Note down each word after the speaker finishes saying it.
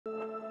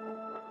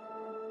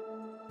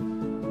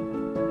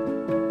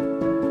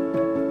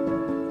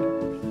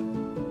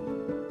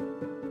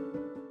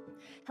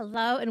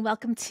Hello, and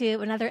welcome to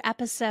another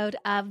episode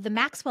of the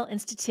Maxwell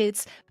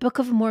Institute's Book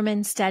of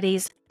Mormon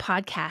Studies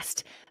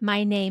podcast.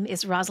 My name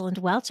is Rosalynde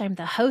Welch. I'm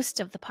the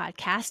host of the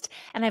podcast,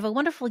 and I have a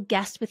wonderful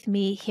guest with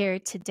me here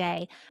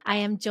today. I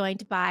am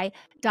joined by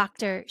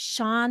Dr.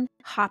 Shon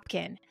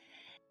Hopkin.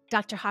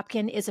 Dr.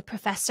 Hopkin is a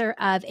professor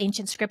of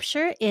ancient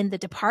scripture in the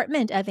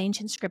Department of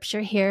Ancient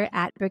Scripture here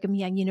at Brigham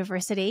Young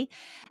University.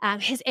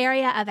 His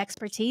area of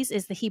expertise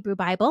is the Hebrew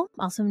Bible,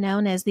 also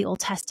known as the Old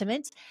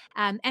Testament.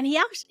 And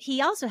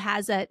he also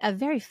has a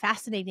very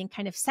fascinating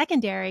kind of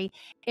secondary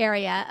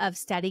area of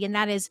study, and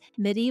that is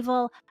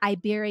medieval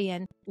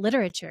Iberian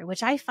literature,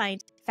 which I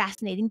find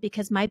fascinating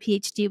because my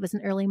PhD was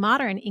in early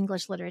modern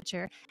English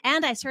literature,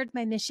 and I served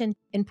my mission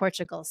in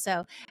Portugal.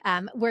 So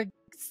we're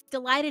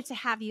delighted to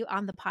have you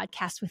on the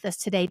podcast with us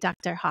today,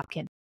 Dr.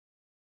 Hopkin.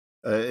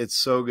 It's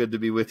so good to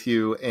be with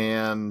you.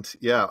 And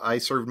yeah, I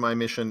served my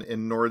mission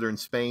in northern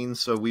Spain,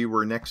 so we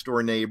were next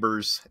door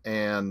neighbors.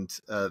 And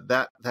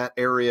that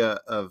area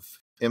of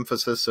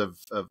emphasis of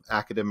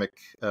academic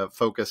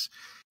focus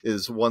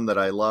is one that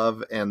I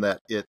love, and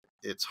that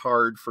it's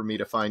hard for me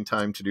to find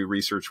time to do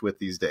research with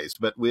these days.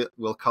 But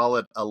we'll call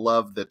it a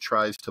love that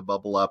tries to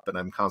bubble up, and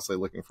I'm constantly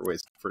looking for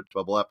ways for it to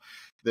bubble up.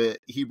 The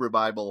Hebrew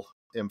Bible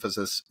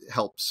emphasis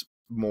helps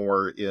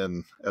more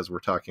in, as we're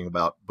talking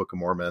about Book of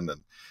Mormon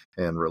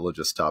and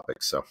religious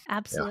topics. So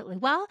absolutely. Yeah.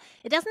 Well,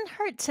 it doesn't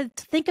hurt to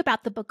think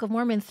about the Book of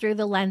Mormon through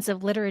the lens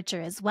of literature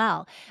as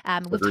well.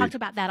 We've talked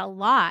about that a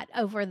lot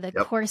over the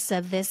course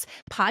of this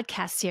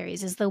podcast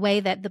series, is the way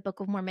that the Book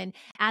of Mormon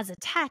as a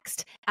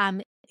text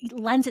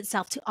lends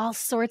itself to all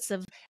sorts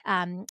of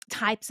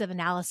types of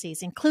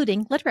analyses,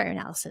 including literary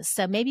analysis.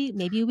 So maybe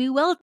we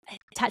will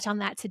touch on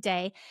that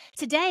today.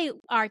 Today,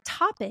 our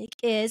topic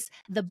is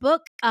the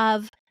Book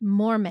of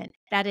Mormon.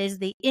 That is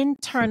the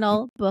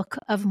internal Book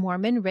of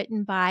Mormon,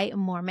 written by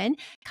Mormon,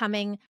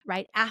 coming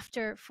right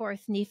after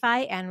 4th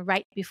Nephi and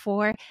right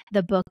before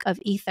the Book of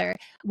Ether.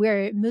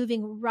 We're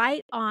moving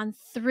right on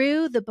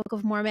through the Book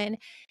of Mormon.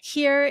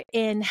 Here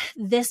in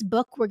this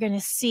book, we're going to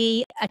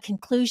see a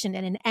conclusion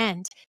and an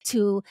end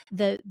to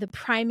the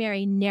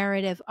primary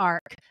narrative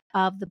arc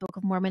of the Book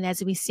of Mormon,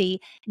 as we see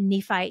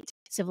Nephite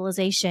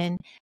civilization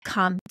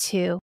come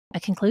to a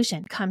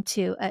conclusion, come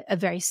to a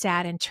very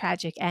sad and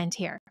tragic end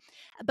here.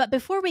 But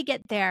before we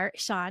get there,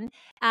 Shon,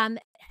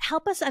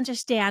 help us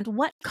understand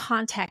what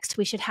context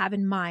we should have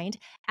in mind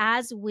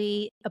as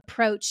we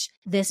approach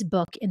this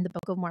book in the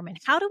Book of Mormon.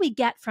 How do we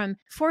get from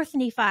 4th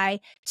Nephi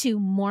to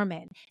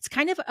Mormon? It's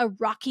kind of a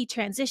rocky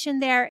transition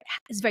there.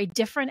 It's very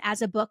different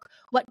as a book.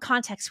 What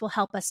context will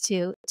help us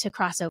to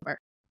cross over?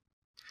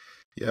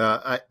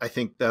 Yeah, I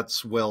think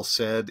that's well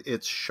said.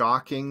 It's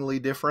shockingly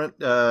different.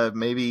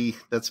 Maybe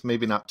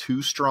not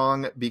too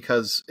strong,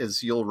 because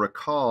as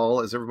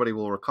everybody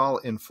will recall,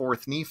 in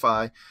 4th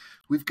Nephi,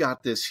 we've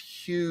got this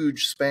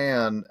huge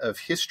span of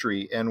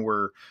history, and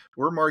we're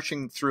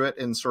marching through it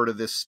in sort of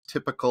this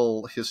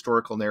typical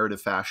historical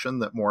narrative fashion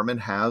that Mormon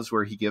has,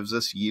 where he gives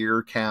us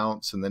year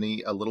counts and then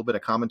a little bit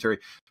of commentary,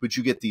 but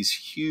you get these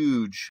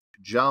huge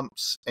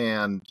jumps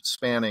and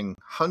spanning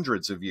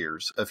hundreds of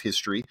years of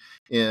history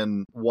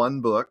in one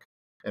book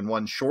and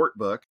one short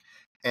book.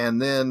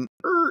 And then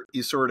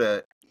you sort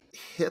of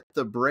hit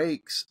the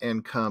brakes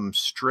and come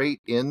straight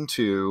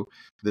into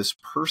this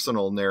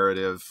personal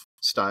narrative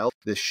style,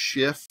 this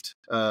shift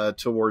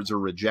towards a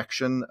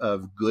rejection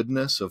of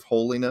goodness, of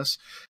holiness,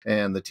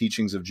 and the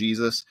teachings of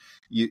Jesus.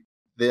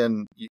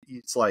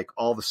 It's like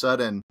all of a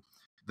sudden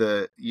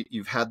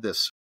you've had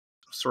this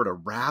sort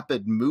of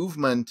rapid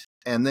movement,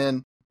 and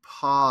then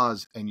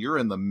pause, and you're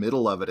in the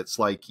middle of it. It's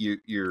like you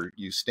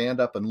stand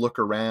up and look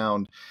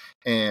around,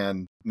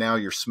 and now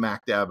you're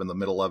smack dab in the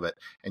middle of it,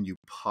 and you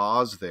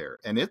pause there,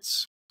 and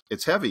it's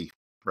heavy,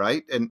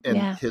 right? And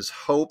yeah. His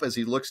hope as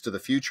he looks to the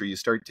future, you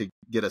start to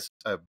get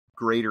a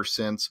greater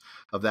sense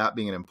of that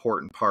being an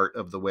important part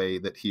of the way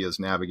that he is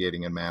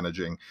navigating and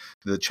managing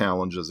the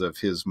challenges of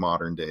his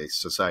modern day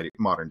society,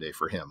 modern day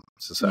for him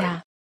society.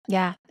 Yeah.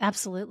 Yeah,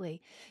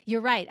 absolutely.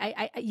 You're right.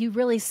 You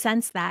really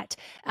sense that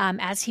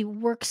as he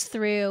works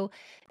through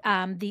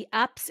the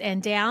ups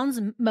and downs,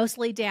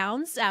 mostly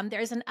downs.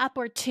 There's an up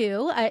or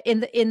two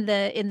in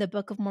the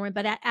Book of Mormon,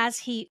 but as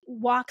he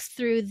walks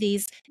through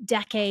these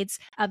decades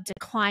of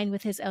decline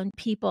with his own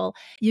people,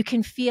 you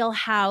can feel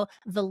how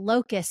the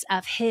locus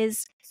of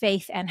his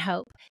faith and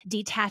hope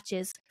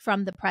detaches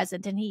from the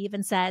present. And he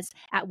even says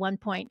at one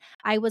point,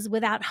 I was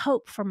without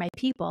hope for my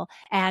people.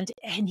 And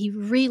he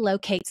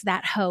relocates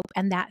that hope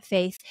and that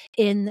faith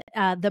in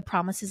the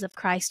promises of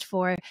Christ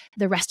for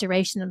the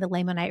restoration of the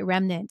Lamanite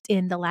remnant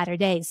in the latter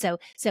days.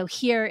 So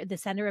here, the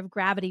center of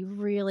gravity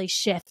really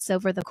shifts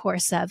over the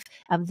course of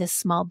this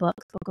small book,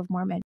 Book of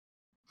Mormon.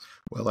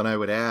 Well, and I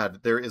would add,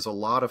 there is a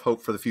lot of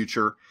hope for the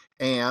future,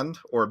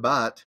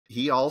 but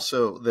he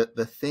also,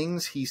 the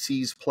things he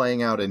sees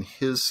playing out in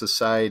his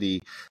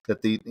society, that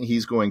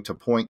he's going to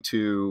point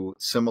to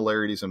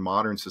similarities in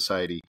modern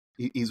society.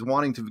 He's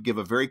wanting to give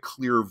a very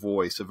clear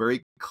voice, a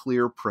very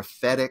clear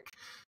prophetic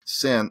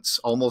sense,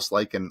 almost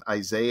like an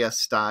Isaiah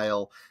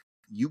style.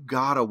 you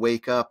got to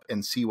wake up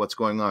and see what's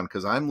going on,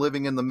 because I'm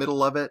living in the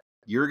middle of it.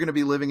 You're going to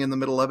be living in the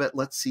middle of it.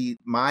 Let's see.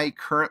 My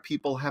current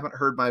people haven't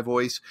heard my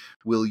voice.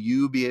 Will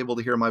you be able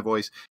to hear my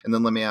voice? And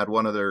then let me add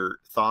one other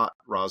thought,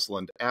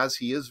 Rosalynde. As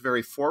he is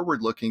very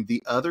forward looking,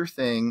 the other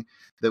thing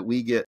that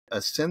we get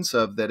a sense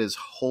of that is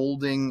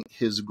holding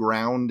his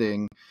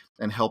grounding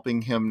and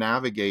helping him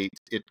navigate,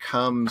 it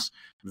comes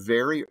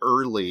very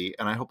early.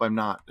 And I hope I'm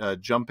not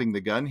jumping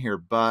the gun here,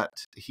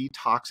 but he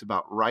talks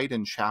about right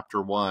in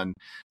chapter 1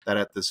 that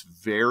at this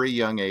very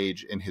young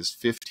age, in his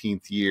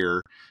 15th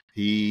year,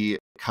 he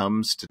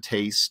comes to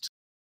taste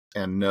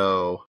and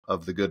know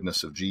of the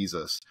goodness of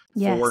Jesus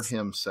for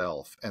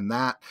himself. And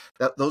that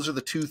those are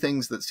the two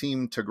things that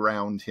seem to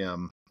ground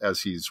him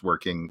as he's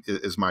working,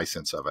 is my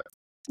sense of it.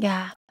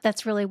 Yeah,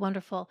 that's really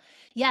wonderful.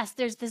 Yes,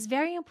 there's this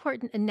very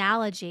important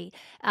analogy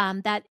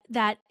that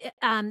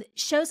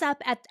shows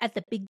up at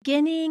the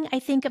beginning, I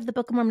think, of the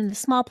Book of Mormon, the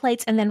small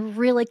plates, and then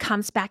really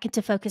comes back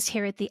into focus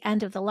here at the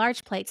end of the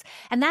large plates.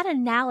 And that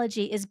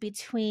analogy is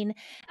between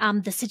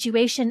the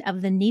situation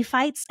of the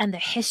Nephites and the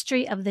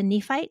history of the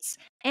Nephites,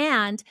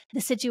 and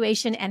the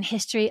situation and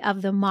history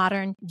of the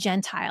modern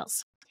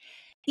Gentiles.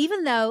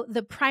 Even though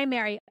the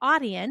primary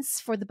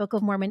audience for the Book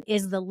of Mormon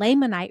is the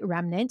Lamanite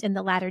remnant in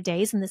the latter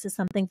days, and this is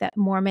something that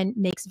Mormon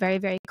makes very,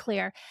 very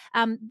clear,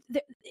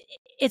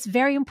 it's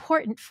very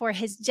important for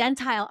his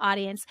Gentile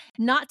audience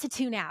not to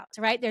tune out,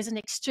 right? There's an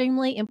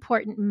extremely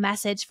important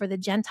message for the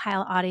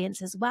Gentile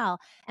audience as well,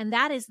 and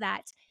that is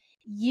that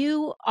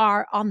you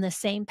are on the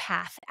same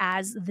path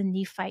as the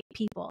Nephite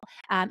people,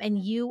 and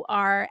you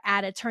are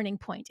at a turning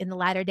point in the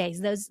latter days.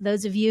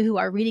 Those of you who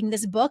are reading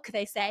this book,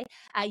 they say,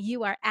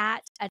 you are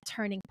at a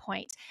turning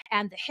point.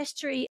 And the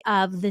history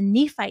of the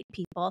Nephite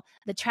people,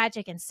 the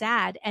tragic and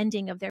sad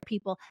ending of their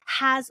people,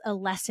 has a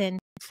lesson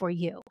for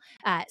you.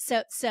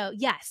 So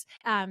yes,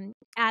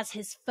 as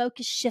his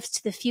focus shifts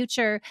to the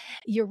future,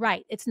 you're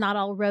right. It's not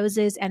all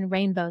roses and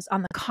rainbows.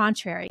 On the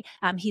contrary,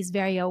 he's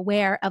very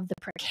aware of the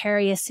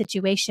precarious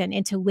situation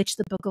into which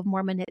the Book of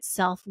Mormon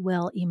itself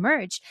will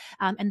emerge,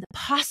 and the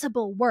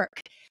possible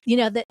work,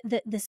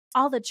 this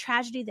all the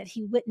tragedy that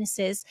he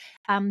witnesses,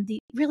 the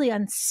really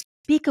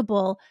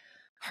unspeakable,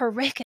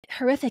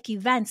 horrific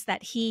events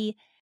that he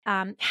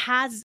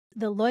has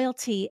the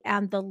loyalty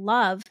and the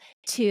love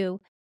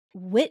to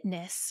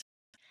witness,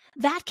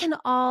 that can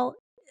all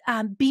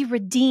be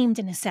redeemed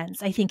in a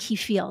sense, I think he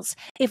feels,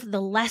 if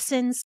the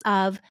lessons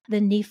of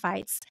the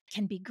Nephites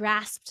can be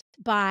grasped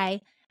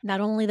by not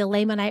only the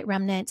Lamanite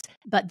remnant,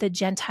 but the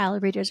Gentile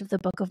readers of the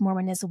Book of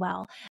Mormon as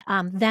well.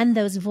 Then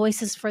those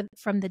voices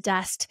from the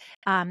dust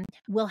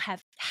will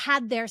have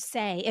had their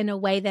say in a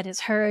way that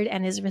is heard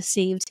and is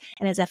received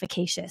and is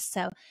efficacious.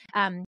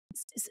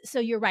 So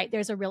you're right.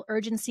 There's a real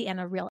urgency and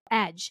a real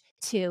edge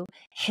to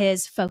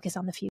his focus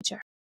on the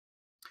future.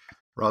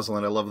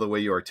 Rosalynde, I love the way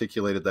you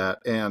articulated that.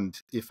 And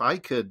if I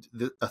could,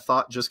 a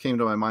thought just came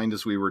to my mind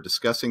as we were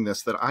discussing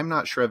this, that I'm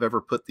not sure I've ever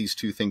put these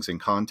two things in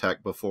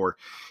contact before.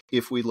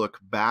 If we look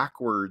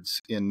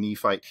backwards in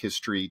Nephite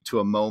history to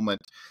a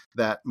moment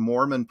that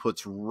Mormon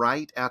puts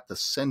right at the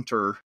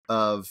center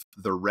of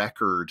the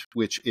record,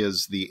 which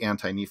is the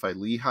anti-Nephi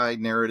Lehi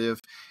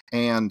narrative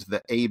and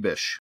the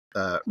Abish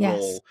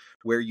role,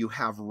 where you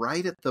have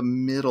right at the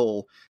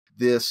middle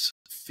this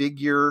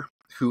figure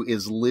who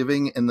is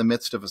living in the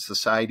midst of a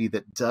society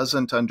that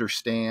doesn't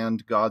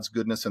understand God's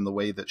goodness in the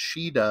way that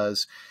she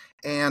does.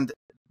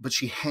 But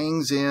she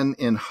hangs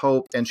in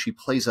hope, and she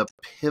plays a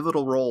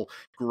pivotal role,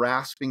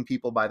 grasping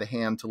people by the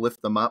hand to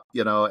lift them up,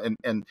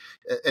 and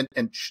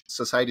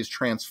society is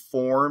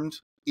transformed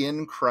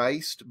in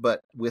Christ,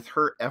 but with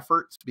her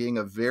efforts being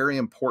a very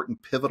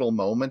important pivotal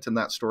moment in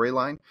that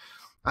storyline.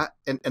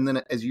 And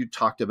then as you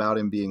talked about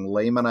him being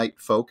Lamanite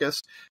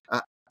focused,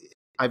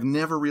 I've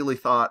never really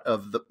thought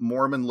of the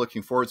Mormon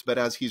looking forwards, but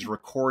as he's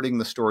recording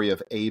the story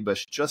of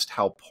Abish, just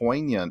how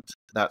poignant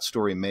that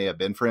story may have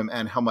been for him,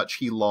 and how much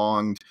he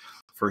longed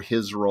for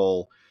his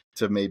role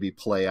to maybe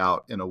play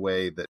out in a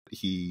way that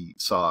he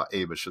saw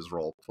Abish's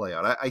role play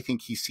out. I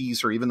think he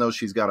sees her, even though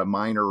she's got a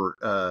minor,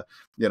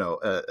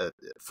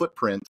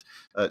 footprint,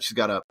 she's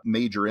got a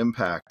major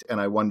impact. And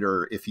I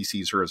wonder if he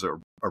sees her as a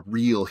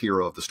real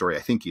hero of the story. I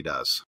think he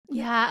does.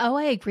 Yeah. Oh,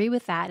 I agree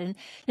with that. And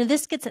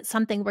this gets at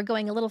something, we're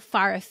going a little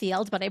far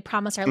afield, but I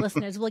promise our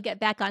listeners we'll get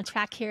back on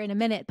track here in a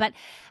minute. But,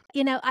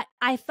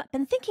 I've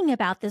been thinking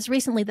about this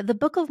recently, that the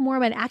Book of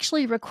Mormon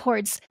actually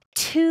records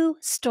two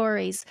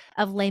stories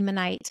of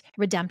Lamanite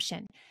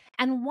redemption.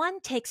 And one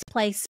takes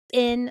place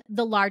in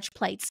the large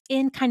plates,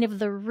 in kind of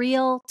the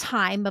real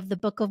time of the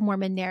Book of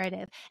Mormon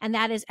narrative. And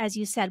that is, as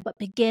you said, what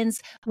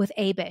begins with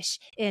Abish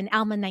in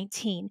Alma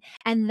 19,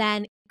 and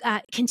then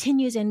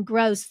continues and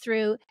grows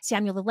through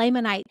Samuel the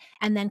Lamanite,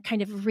 and then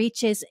kind of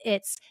reaches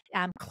its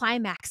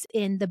climax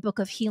in the Book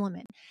of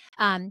Helaman.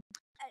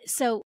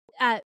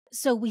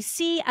 So we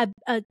see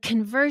a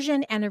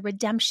conversion and a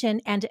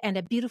redemption and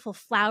a beautiful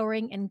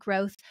flowering and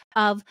growth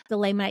of the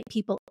Lamanite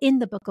people in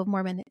the Book of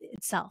Mormon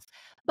itself.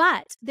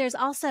 But there's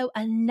also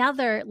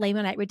another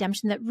Lamanite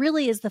redemption that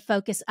really is the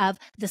focus of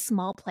the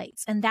small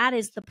plates, and that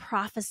is the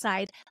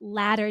prophesied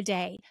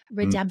latter-day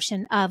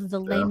redemption of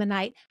the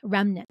Lamanite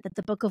remnant, that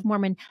the Book of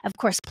Mormon, of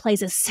course,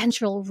 plays a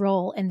central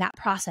role in that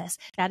process.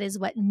 That is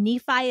what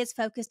Nephi is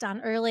focused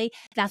on early.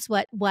 That's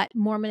what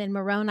Mormon and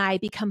Moroni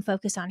become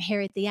focused on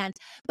here at the end.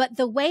 But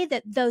the way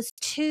that those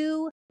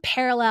two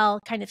parallel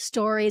kind of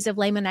stories of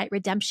Lamanite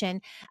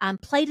redemption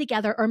play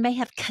together, or may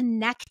have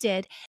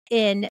connected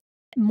in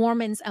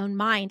Mormon's own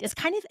mind, is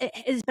kind of, it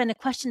has been a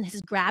question that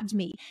has grabbed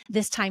me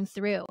this time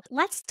through.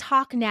 Let's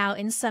talk now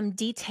in some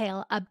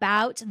detail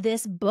about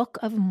this Book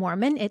of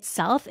Mormon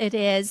itself. It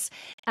is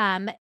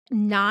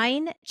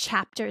 9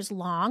 chapters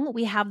long.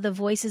 We have the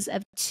voices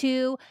of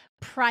 2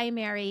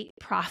 primary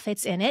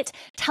prophets in it.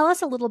 Tell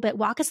us a little bit,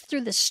 walk us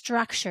through the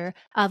structure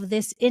of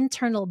this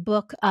internal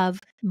Book of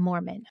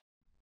Mormon.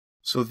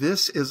 So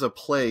this is a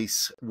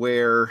place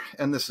where,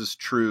 and this is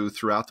true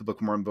throughout the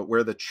Book of Mormon, but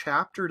where the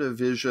chapter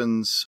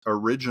divisions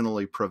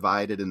originally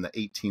provided in the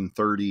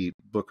 1830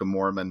 Book of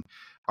Mormon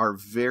are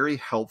very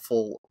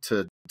helpful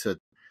to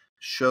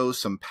show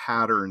some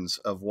patterns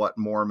of what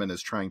Mormon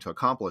is trying to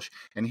accomplish.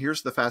 And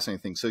here's the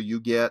fascinating thing. So you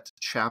get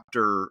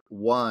chapter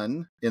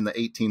 1 in the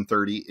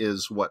 1830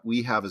 is what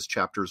we have as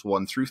chapters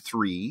 1 through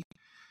 3.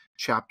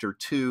 Chapter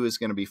 2 is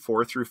going to be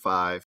 4 through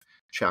 5.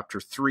 Chapter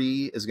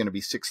 3 is going to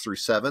be 6 through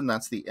 7.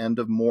 That's the end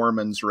of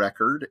Mormon's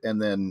record.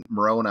 And then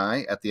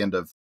Moroni, at the end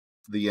of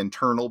the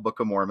internal Book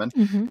of Mormon,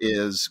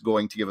 is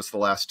going to give us the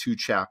last 2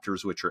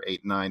 chapters, which are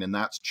 8 and 9. And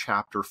that's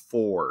chapter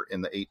 4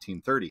 in the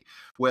 1830.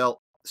 Well,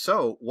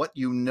 so what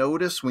you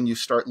notice when you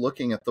start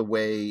looking at the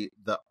way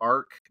the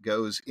arc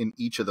goes in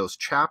each of those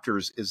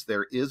chapters is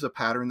there is a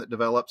pattern that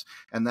develops,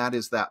 and that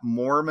is that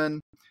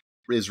Mormon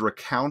is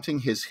recounting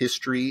his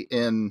history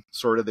in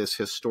sort of this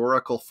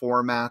historical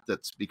format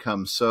that's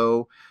become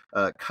so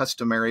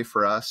customary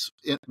for us,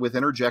 with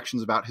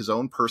interjections about his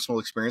own personal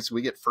experience.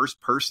 We get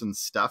first-person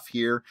stuff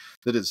here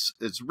that is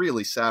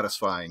really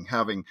satisfying,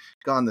 having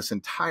gone this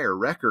entire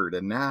record,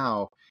 and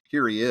now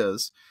here he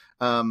is.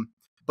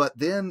 But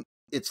then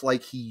it's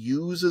like he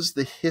uses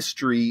the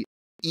history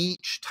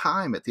each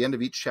time at the end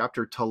of each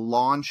chapter to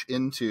launch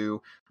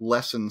into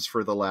lessons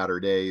for the latter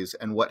days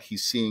and what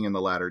he's seeing in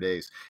the latter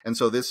days. And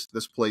so this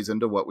plays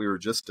into what we were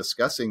just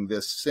discussing,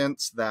 this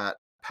sense that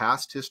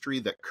past history,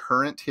 that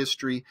current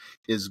history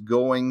is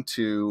going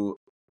to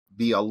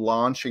be a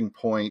launching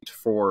point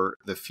for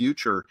the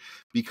future,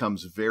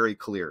 becomes very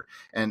clear.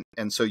 And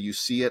so you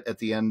see it at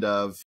the end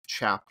of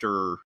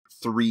chapter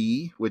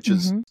 3, which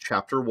is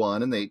chapter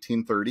 1 in the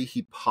 1830.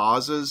 He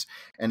pauses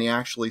and he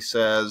actually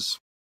says,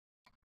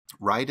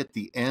 right at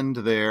the end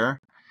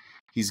there,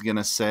 he's going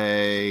to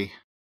say,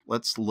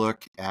 let's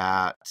look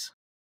at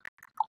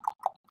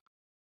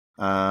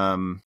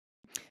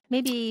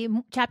maybe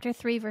chapter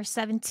 3, verse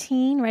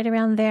 17, right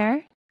around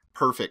there.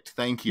 Perfect.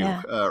 Thank you,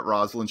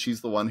 Rosalynde.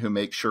 She's the one who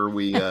makes sure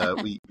we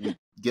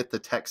get the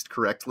text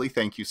correctly.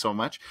 Thank you so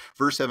much.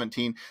 Verse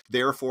 17,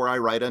 therefore I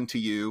write unto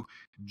you,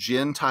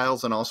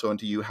 Gentiles, and also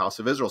unto you, house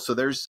of Israel. So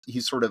he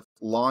sort of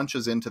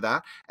launches into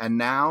that. And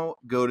now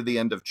go to the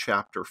end of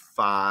chapter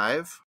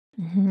 5.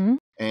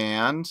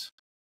 And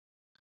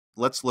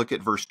let's look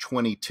at verse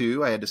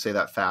 22. I had to say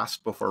that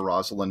fast before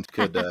Rosalynde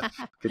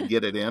could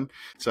get it in,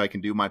 so I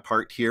can do my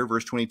part here.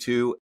 Verse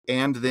 22,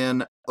 and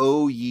then,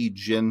 O ye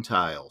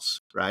Gentiles,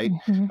 right?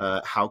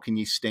 How can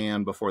ye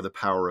stand before the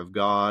power of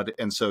God?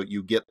 And so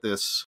you get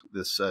this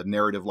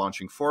narrative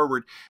launching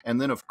forward.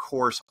 And then, of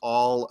course,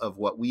 all of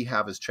what we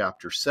have as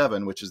chapter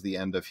 7, which is the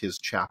end of his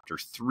chapter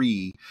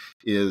 3,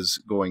 is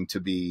going to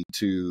be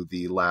to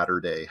the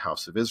latter-day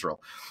house of Israel.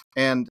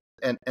 And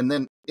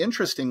then,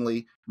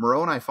 interestingly,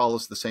 Moroni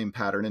follows the same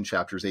pattern in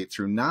chapters 8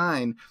 through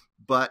 9,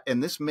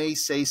 and this may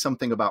say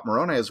something about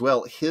Moroni as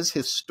well, his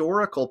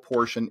historical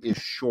portion is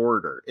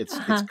shorter. It's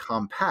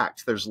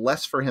compact. There's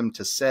less for him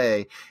to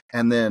say,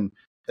 and then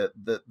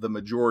the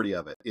majority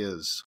of it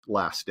is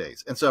last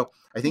days. And so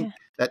I think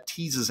that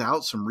teases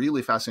out some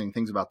really fascinating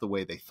things about the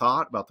way they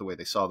thought, about the way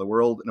they saw the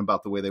world, and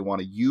about the way they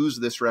want to use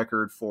this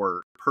record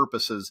for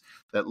purposes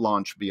that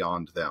launch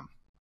beyond them.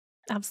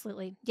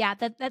 Absolutely. Yeah,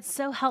 that's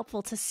so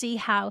helpful to see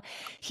how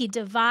he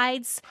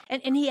divides,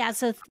 and he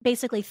has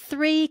basically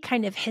 3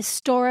 kind of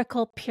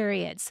historical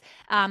periods.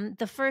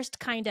 The first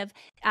kind of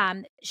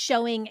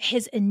showing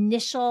his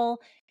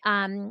initial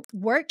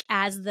work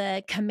as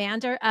the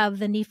commander of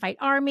the Nephite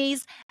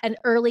armies, an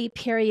early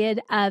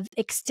period of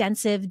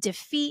extensive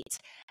defeat,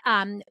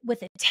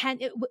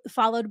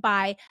 followed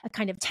by a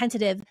kind of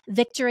tentative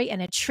victory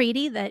and a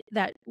treaty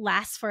that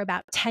lasts for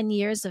about 10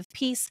 years of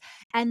peace,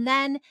 and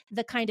then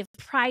the kind of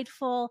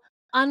prideful,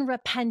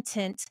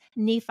 unrepentant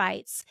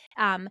Nephites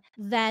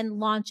then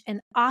launch an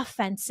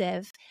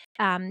offensive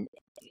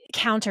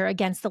counter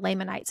against the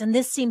Lamanites. And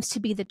this seems to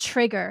be the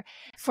trigger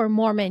for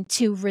Mormon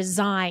to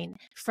resign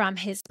from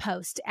his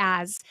post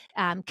as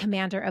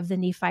commander of the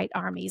Nephite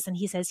armies. And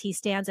he says he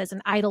stands as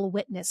an idle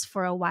witness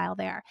for a while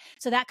there.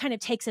 So that kind of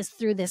takes us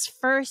through this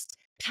first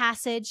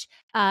passage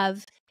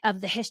of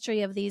the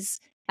history of these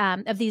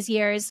of these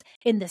years.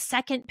 In the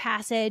second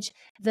passage,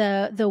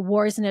 the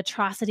wars and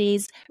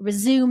atrocities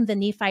resume. The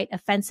Nephite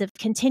offensive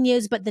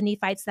continues, but the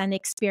Nephites then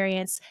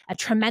experience a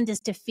tremendous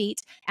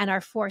defeat and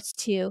are forced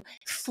to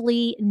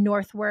flee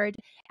northward.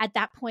 At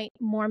that point,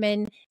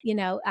 Mormon,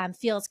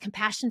 feels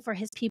compassion for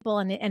his people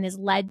and is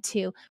led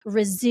to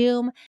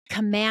resume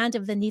command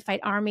of the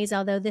Nephite armies,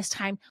 although this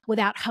time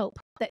without hope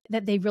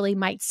that they really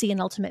might see an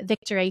ultimate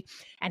victory.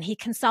 And he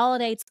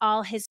consolidates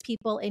all his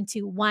people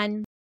into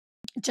one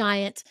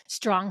giant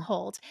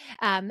stronghold.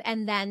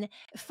 And then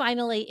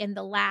finally, in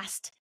the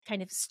last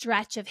kind of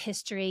stretch of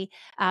history,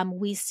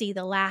 we see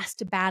the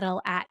last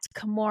battle at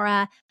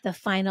Cumorah, the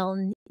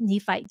final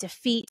Nephite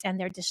defeat and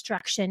their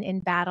destruction in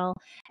battle.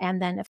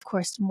 And then, of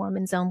course,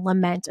 Mormon's own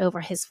lament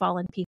over his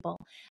fallen people.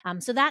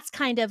 So that's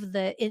kind of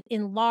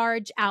in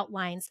large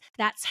outlines,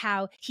 that's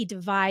how he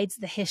divides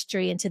the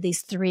history into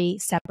these three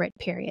separate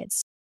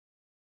periods.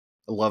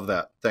 I love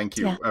that. Thank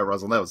you,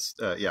 Rosalynde.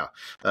 That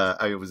was,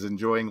 I was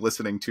enjoying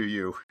listening to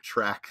you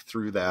track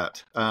through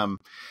that.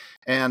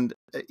 And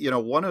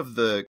one of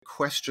the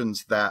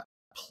questions that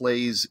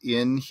plays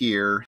in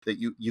here that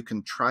you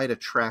can try to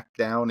track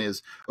down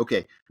is,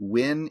 okay,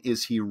 when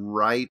is he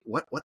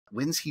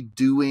when's he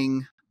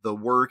doing the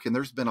work? And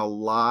there's been a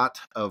lot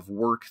of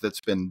work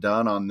that's been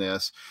done on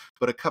this,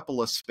 but a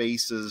couple of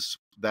spaces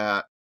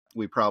that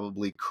we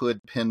probably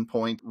could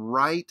pinpoint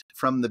right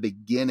from the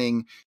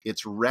beginning.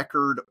 It's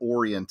record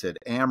oriented.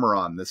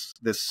 Amram,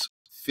 this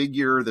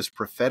figure, this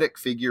prophetic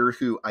figure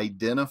who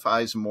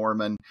identifies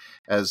Mormon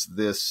as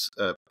this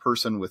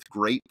person with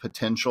great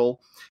potential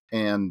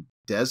and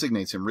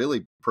designates him,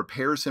 really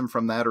prepares him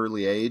from that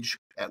early age.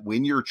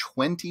 When you're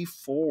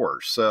 24,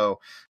 so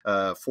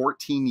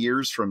 14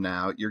 years from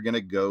now, you're going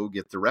to go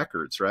get the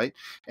records, right?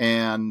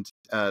 And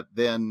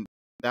then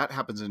that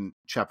happens in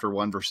chapter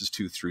 1, verses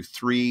 2 through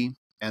 3.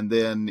 And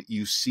then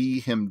you see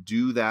him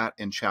do that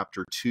in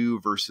chapter 2,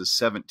 verses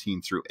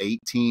 17 through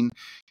 18.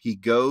 He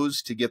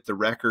goes to get the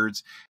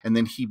records, and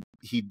then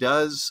he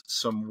does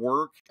some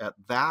work at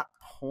that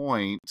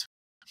point.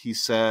 He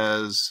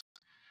says,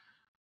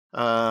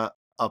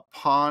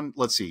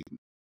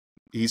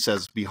 he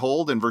says,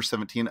 behold, in verse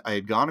 17, I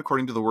had gone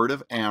according to the word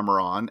of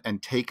Amram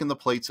and taken the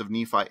plates of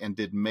Nephi and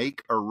did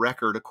make a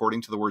record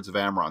according to the words of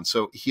Amram.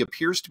 So he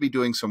appears to be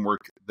doing some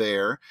work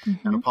there.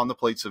 Mm-hmm. And upon the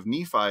plates of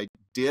Nephi,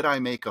 did I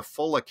make a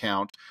full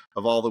account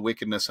of all the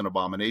wickedness and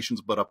abominations,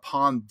 but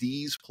upon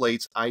these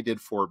plates I did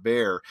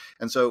forbear.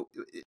 And so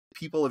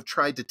people have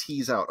tried to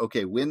tease out,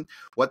 okay,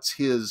 what's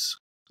his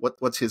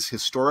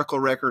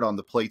historical record on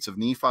the plates of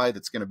Nephi?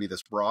 That's going to be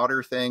this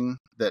broader thing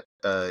that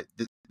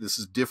this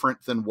is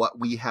different than what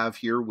we have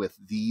here with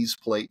these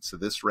plates of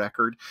this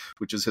record,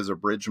 which is his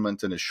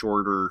abridgment and his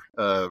shorter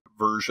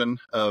version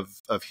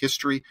of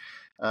history.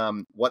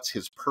 What's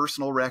his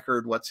personal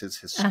record? What's his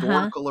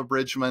historical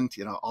abridgment?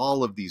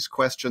 All of these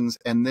questions.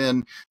 And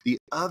then the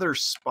other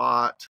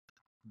spot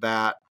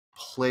that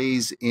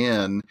plays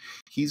in,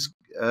 he's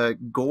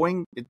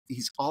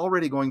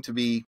already going to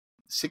be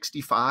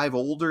 65,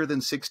 older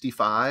than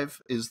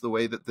 65 is the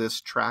way that this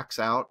tracks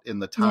out in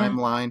the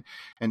timeline.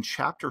 Yeah. And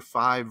chapter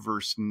 5,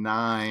 verse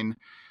 9,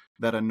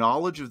 that a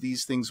knowledge of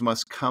these things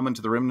must come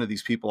into the remnant of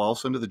these people,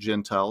 also into the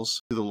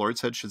Gentiles, who the Lord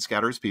said should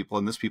scatter his people,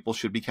 and this people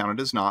should be counted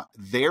as naught.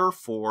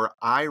 Therefore,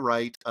 I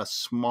write a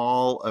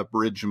small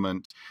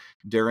abridgment,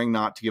 daring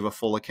not to give a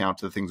full account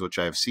to the things which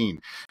I have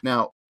seen.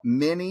 Now,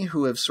 many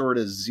who have sort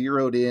of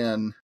zeroed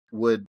in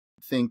would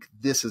think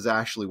this is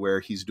actually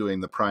where he's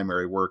doing the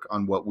primary work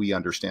on what we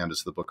understand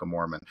as the Book of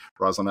Mormon.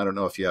 Rosalynde, I don't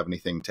know if you have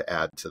anything to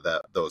add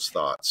to those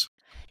thoughts.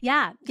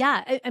 Yeah.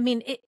 I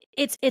mean,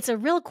 it's a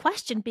real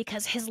question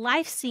because his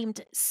life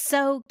seemed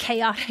so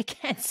chaotic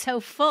and so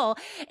full.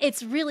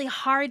 It's really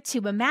hard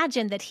to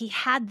imagine that he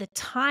had the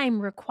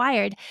time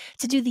required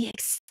to do the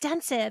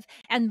extensive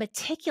and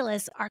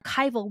meticulous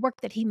archival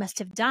work that he must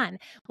have done.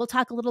 We'll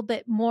talk a little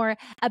bit more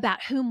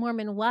about who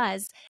Mormon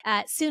was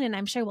soon, and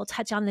I'm sure we'll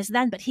touch on this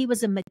then, but he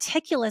was a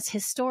meticulous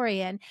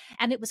historian,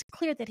 and it was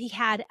clear that he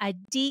had a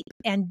deep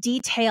and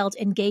detailed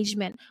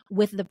engagement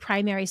with the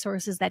primary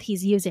sources that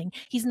he's using.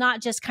 He's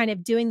not just kind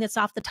of doing this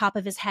off the top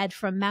of his head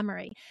from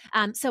memory.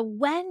 So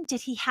when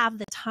did he have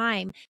the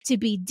time to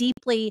be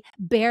deeply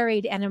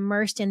buried and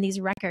immersed in these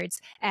records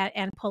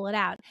and pull it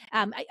out?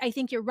 I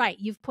think you're right.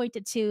 You've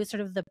pointed to sort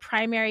of the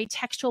primary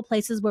textual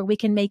places where we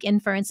can make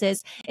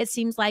inferences. It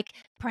seems like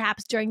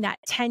perhaps during that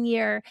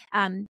 10-year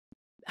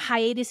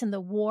hiatus in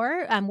the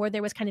war, where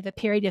there was kind of a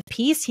period of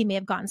peace, he may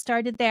have gotten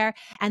started there.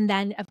 And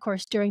then, of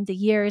course, during the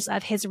years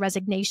of his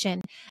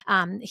resignation,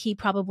 he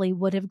probably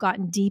would have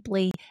gotten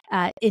deeply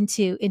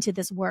into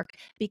this work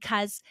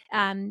because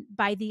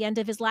by the end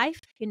of his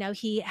life,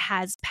 he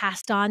has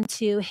passed on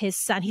to his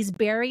son. He's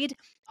buried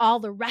all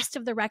the rest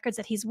of the records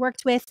that he's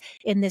worked with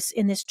in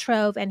this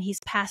trove, and he's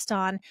passed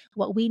on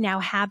what we now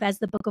have as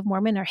the Book of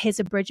Mormon, or his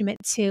abridgment,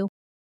 to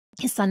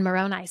his son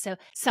Moroni. So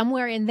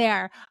somewhere in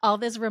there, all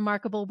this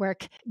remarkable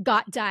work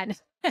got done.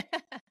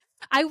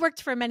 I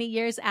worked for many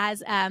years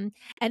as an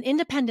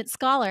independent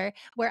scholar,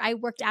 where I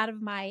worked out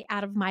of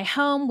my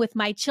home with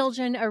my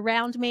children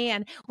around me,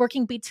 and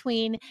working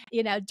between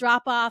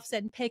drop offs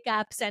and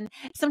pickups. And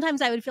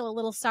sometimes I would feel a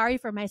little sorry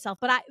for myself,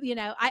 but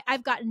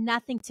I've got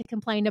nothing to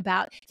complain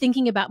about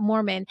thinking about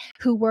Mormon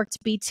who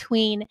worked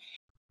between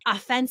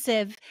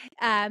offensive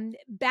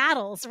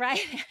battles,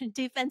 right?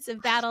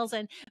 Defensive battles,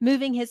 and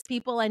moving his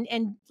people,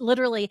 and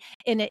literally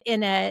in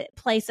a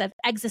place of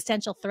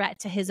existential threat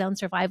to his own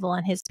survival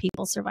and his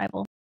people's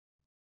survival.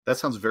 That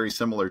sounds very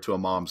similar to a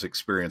mom's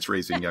experience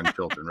raising young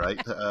children,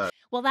 right?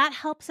 Well, that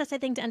helps us, I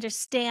think, to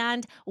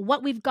understand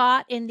what we've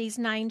got in these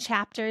 9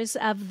 chapters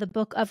of the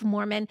Book of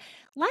Mormon.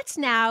 Let's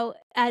now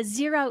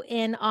zero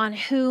in on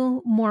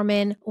who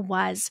Mormon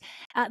was.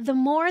 The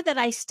more that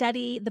I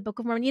study the Book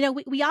of Mormon,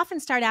 we often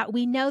start out,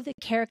 we know the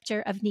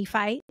character of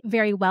Nephi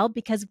very well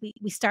because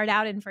we start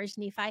out in First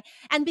Nephi,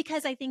 and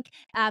because I think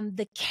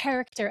the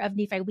character of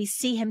Nephi, we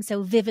see him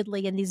so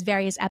vividly in these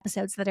various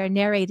episodes that are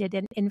narrated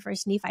in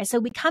First Nephi. So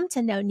we come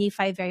to know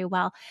Nephi very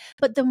well.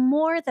 But the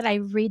more that I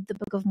read the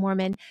Book of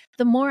Mormon,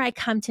 the more I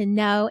come to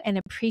know and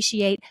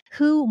appreciate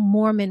who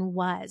Mormon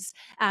was.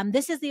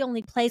 This is the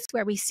only place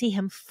where we see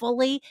him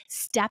fully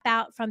step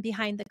out from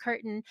behind the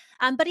curtain.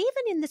 But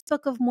even in this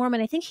Book of Mormon,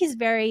 I think he's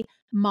very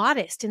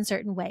modest in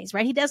certain ways,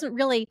 right? He doesn't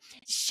really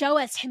show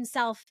us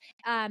himself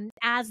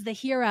as the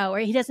hero, or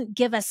he doesn't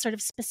give us sort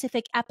of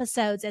specific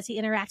episodes as he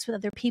interacts with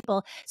other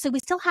people. So we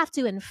still have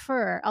to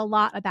infer a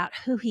lot about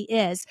who he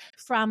is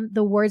from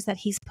the words that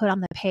he's put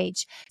on the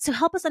page. So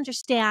help us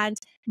understand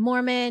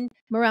Mormon,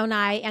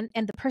 Moroni, and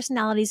the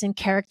personalities and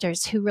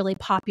characters who really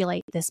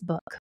populate this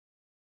book.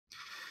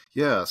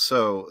 Yeah,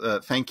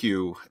 so thank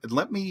you.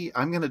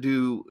 I'm going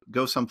to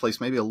go someplace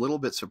maybe a little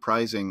bit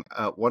surprising.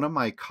 One of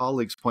my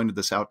colleagues pointed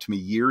this out to me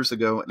years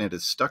ago, and it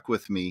has stuck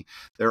with me.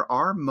 There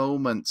are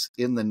moments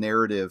in the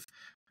narrative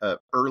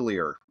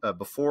earlier,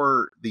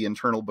 before the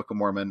internal Book of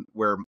Mormon,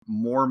 where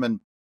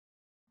Mormon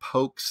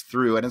pokes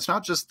through, and it's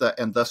not just the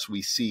 "and thus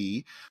we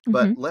see,"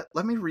 but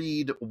let me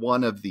read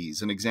one of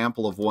these, an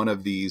example of one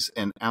of these,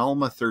 in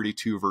Alma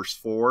 32 verse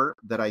 4,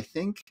 that I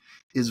think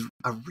is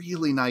a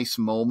really nice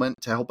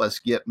moment to help us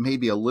get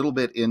maybe a little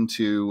bit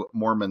into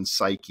Mormon's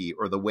psyche,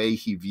 or the way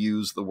he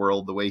views the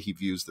world, the way he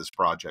views this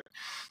project.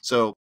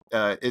 So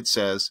it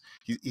says,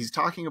 he's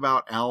talking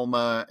about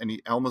Alma,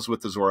 and Alma's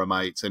with the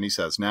Zoramites, and he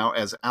says, "Now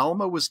as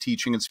Alma was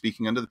teaching and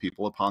speaking unto the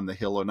people upon the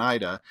hill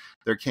Oneida,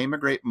 there came a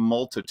great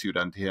multitude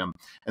unto him."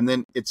 And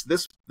then it's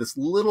this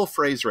little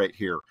phrase right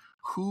here: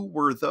 "Who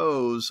were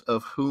those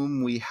of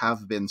whom we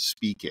have been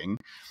speaking?"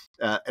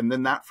 And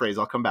then that phrase,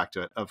 I'll come back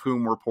to it, "of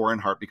whom were poor in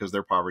heart because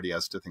their poverty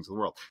as to things of the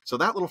world." So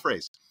that little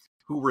phrase,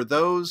 "who were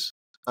those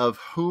of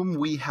whom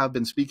we have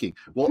been speaking."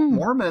 Well,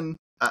 Mormon,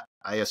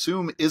 I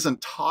assume, isn't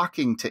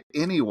talking to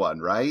anyone,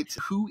 right?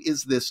 Who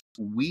is this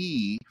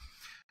we?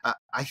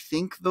 I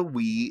think the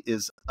we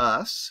is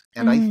us,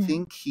 and I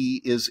think he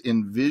is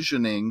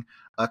envisioning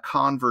a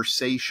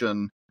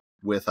conversation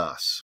with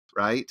us,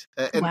 right?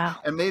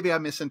 And maybe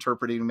I'm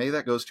misinterpreting, maybe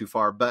that goes too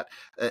far, but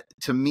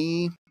to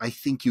me, I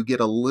think you get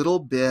a little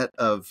bit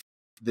of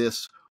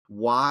this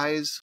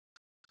wise,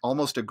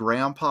 almost a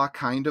grandpa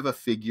kind of a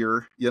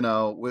figure,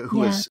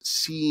 who has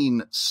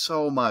seen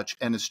so much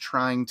and is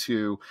trying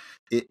to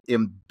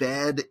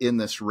embed in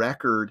this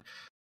record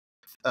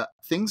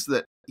things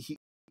that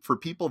for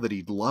people that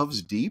he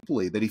loves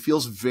deeply, that he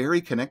feels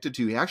very connected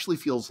to. He actually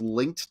feels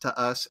linked to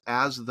us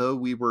as though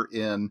we were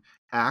in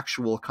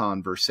actual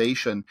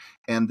conversation.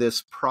 And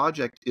this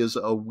project is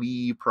a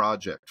we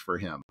project for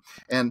him.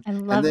 And I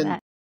love then,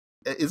 that.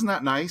 Isn't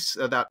that nice?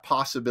 That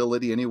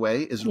possibility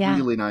anyway is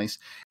really nice.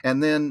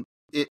 And then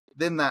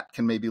that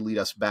can maybe lead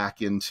us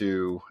back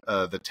into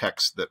the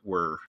text that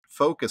we're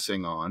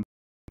focusing on.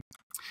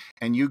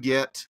 And you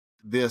get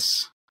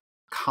this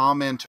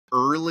comment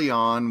early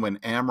on when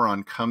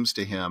Amram comes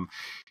to him.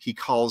 He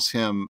calls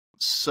him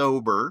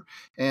sober.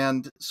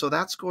 And so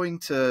that's going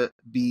to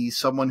be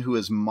someone who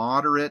is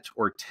moderate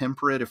or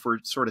temperate, if we're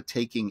sort of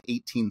taking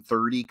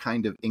 1830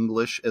 kind of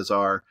English as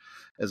our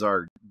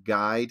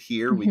guide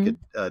here. We could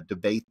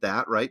debate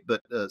that, right?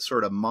 But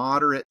sort of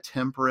moderate,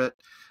 temperate,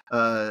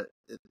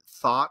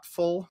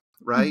 thoughtful,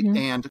 right?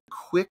 And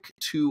quick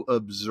to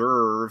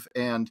observe.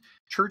 And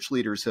church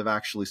leaders have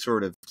actually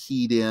sort of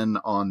keyed in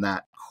on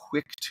that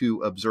quick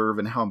to observe,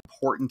 and how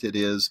important it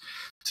is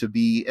to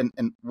be, and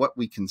what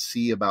we can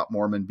see about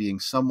Mormon being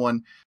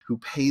someone who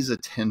pays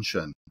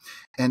attention.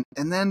 And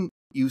then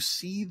you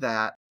see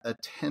that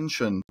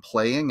attention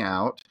playing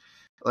out.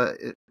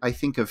 I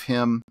think of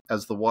him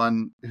as the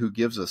one who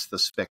gives us the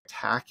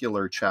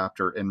spectacular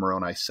chapter in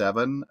Moroni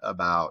 7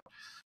 about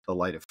the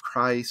light of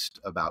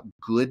Christ, about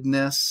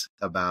goodness,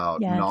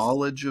 about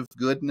knowledge of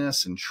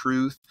goodness and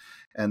truth,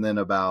 and then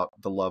about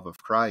the love of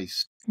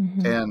Christ.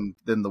 And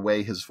then the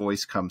way his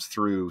voice comes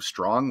through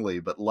strongly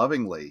but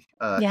lovingly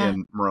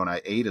in Moroni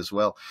 8 as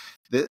well.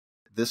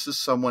 This is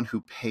someone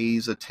who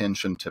pays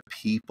attention to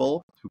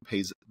people,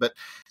 but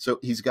so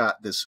he's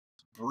got this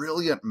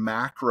brilliant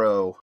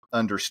macro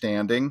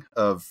understanding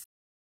of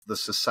the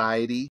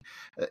society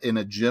in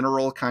a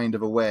general kind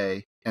of a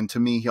way. And to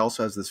me, he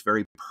also has this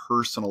very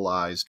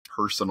personalized,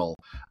 personal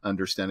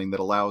understanding that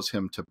allows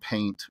him to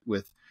paint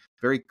with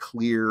very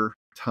clear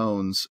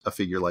tones a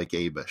figure like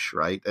Abish,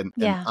 right?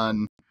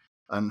 An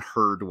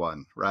unheard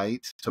one,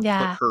 right? To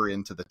put her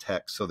into the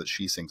text so that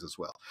she sings as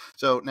well.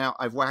 So now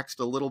I've waxed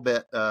a little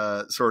bit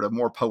sort of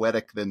more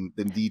poetic than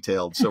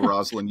detailed. So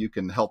Rosalynde, you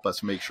can help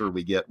us make sure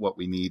we get what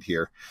we need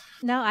here.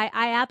 No, I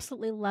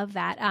absolutely love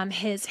that.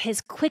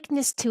 His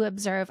quickness to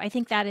observe. I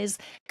think that is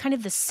kind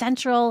of the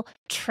central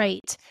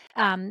trait,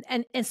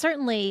 and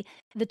certainly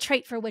the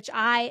trait for which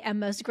I am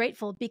most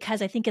grateful,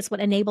 because I think it's what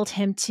enabled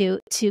him to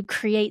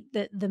create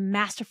the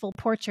masterful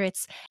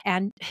portraits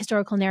and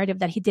historical narrative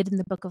that he did in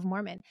the Book of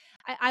Mormon.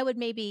 I would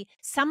maybe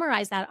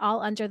summarize that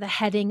all under the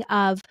heading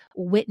of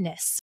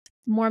witness.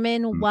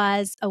 Mormon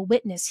was a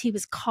witness. He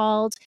was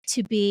called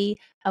to be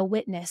a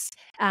witness.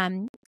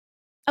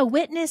 A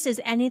witness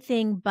is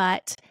anything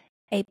but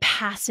a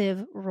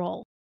passive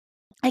role.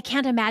 I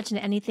can't imagine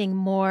anything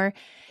more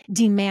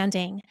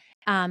demanding,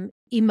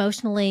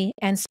 emotionally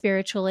and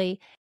spiritually,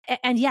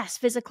 and yes,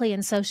 physically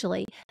and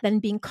socially, than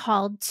being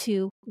called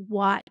to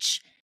watch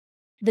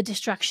the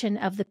destruction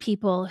of the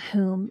people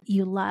whom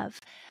you love.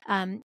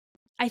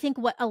 I think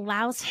what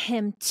allows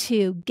him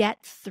to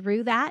get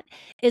through that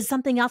is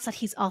something else that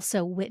he's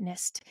also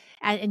witnessed.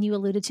 And you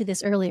alluded to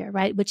this earlier,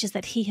 right? Which is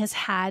that he has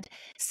had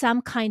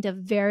some kind of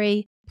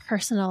very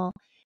personal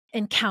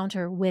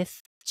encounter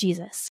with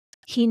Jesus.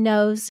 He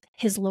knows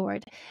his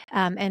Lord.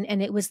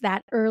 And it was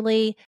that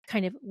early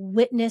kind of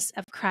witness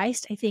of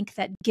Christ, I think,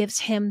 that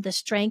gives him the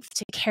strength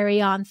to carry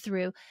on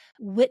through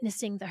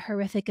witnessing the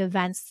horrific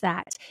events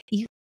that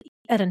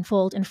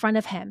unfold in front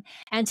of him.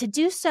 And to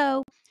do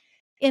so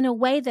in a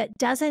way that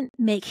doesn't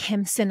make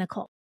him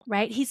cynical,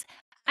 right?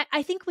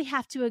 I think we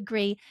have to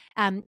agree,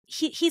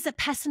 he's a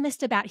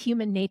pessimist about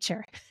human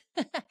nature.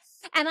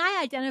 And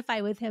I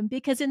identify with him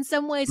because in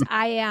some ways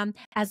I am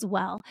as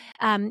well.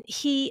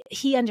 He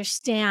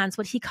understands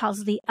what he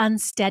calls the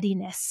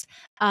unsteadiness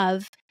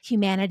of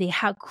humanity,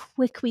 how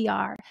quick we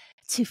are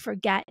to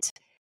forget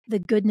the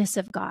goodness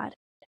of God,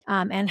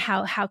 and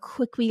how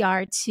quick we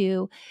are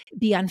to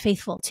be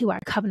unfaithful to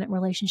our covenant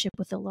relationship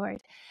with the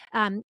Lord.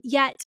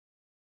 Yet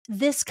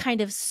this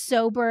kind of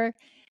sober,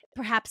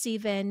 perhaps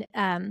even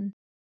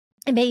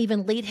it may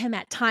even lead him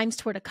at times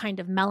toward a kind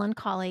of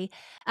melancholy.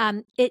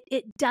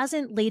 It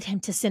doesn't lead him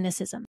to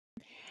cynicism.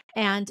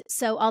 And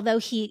so although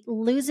he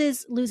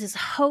loses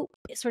hope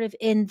sort of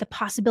in the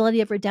possibility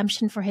of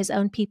redemption for his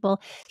own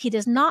people, he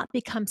does not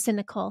become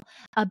cynical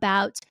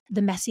about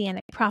the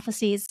messianic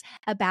prophecies,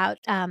 about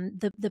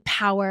the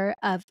power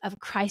of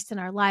Christ in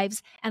our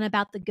lives, and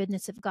about the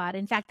goodness of God.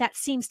 In fact, that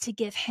seems to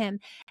give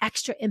him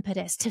extra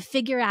impetus to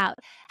figure out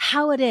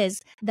how it is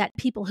that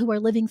people who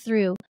are living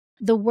through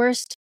the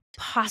worst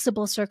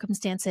possible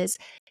circumstances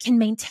can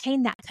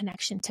maintain that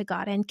connection to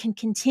God and can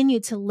continue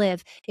to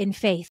live in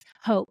faith,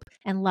 hope,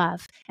 and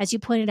love. As you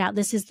pointed out,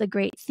 this is the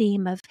great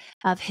theme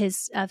of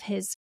his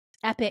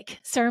epic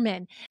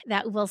sermon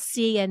that we'll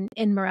see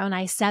in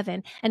Moroni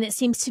 7. And it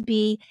seems to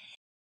be,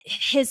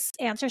 his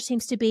answer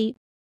seems to be,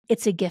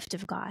 it's a gift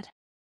of God.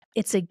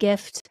 It's a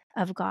gift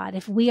of God.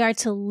 If we are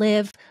to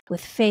live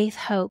with faith,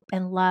 hope,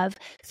 and love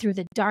through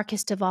the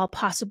darkest of all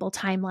possible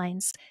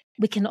timelines,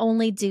 we can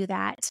only do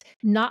that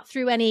not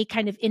through any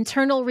kind of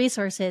internal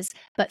resources,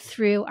 but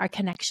through our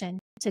connection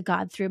to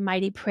God, through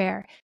mighty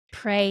prayer.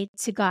 Pray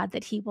to God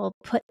that he will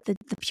put the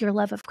pure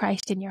love of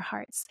Christ in your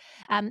hearts.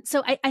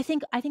 So I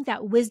think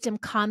that wisdom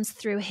comes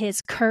through his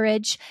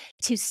courage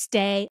to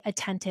stay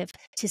attentive,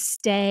 to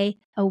stay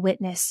a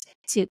witness,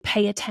 to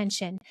pay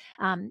attention,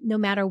 no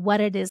matter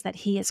what it is that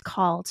he is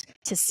called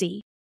to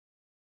see.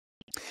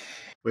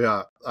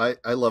 Yeah,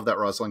 I love that,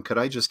 Rosalynde. Could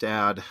I just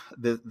add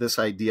this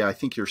idea? I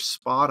think you're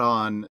spot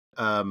on,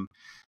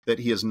 that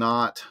he is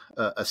not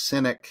a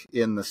cynic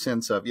in the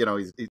sense of,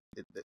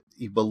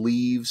 he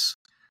believes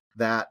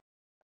that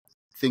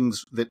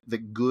things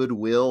that good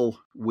will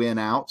win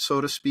out, so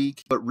to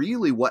speak. But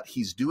really what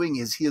he's doing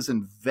is he is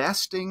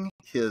investing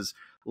his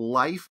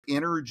life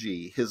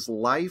energy, his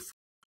life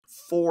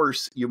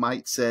force, you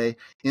might say,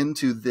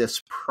 into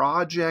this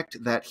project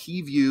that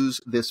he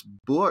views this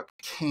book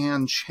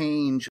can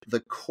change the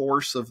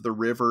course of the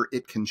river.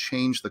 It can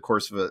change the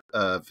course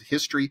of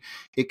history.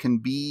 It can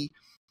be,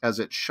 as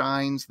it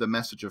shines the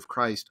message of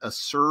Christ, a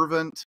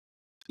servant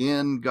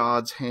in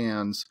God's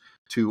hands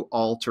to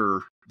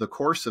alter the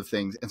course of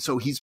things. And so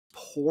he's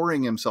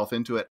pouring himself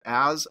into it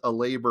as a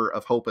labor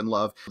of hope and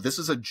love. This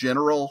is a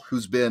general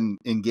who's been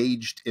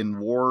engaged in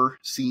war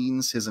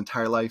scenes his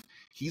entire life.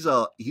 He's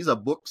a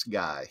books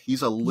guy.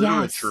 He's a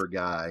literature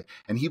guy.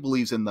 And he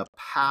believes in the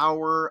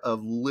power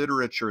of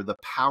literature, the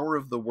power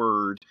of the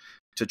word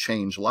to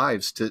change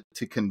lives, to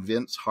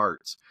convince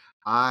hearts.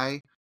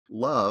 I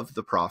love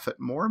the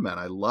prophet Mormon.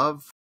 I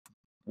love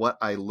what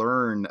I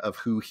learn of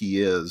who he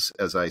is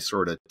as I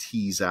sort of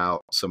tease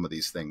out some of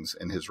these things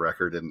in his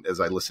record, and as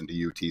I listen to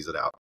you tease it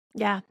out.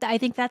 Yeah, I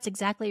think that's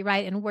exactly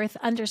right, and worth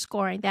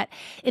underscoring that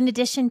in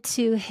addition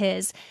to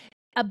his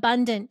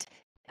abundant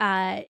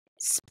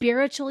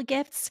spiritual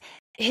gifts,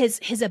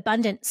 his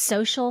abundant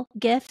social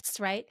gifts,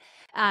 right?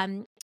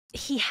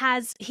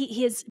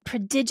 He is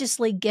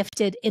prodigiously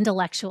gifted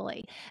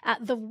intellectually.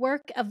 The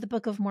work of the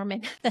Book of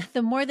Mormon,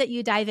 the more that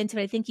you dive into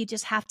it, I think you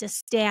just have to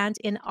stand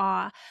in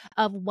awe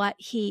of what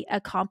he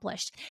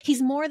accomplished.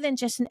 He's more than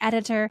just an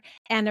editor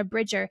and a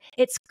bridger.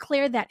 It's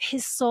clear that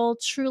his soul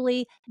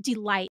truly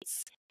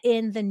delights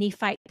in the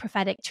Nephite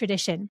prophetic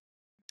tradition.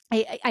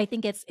 I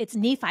think it's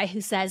Nephi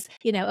who says,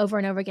 over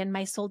and over again,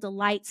 my soul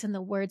delights in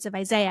the words of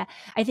Isaiah.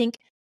 I think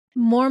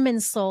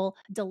Mormon's soul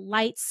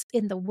delights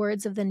in the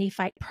words of the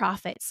Nephite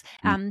prophets.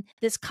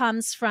 This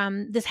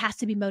has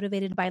to be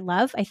motivated by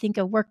love. I think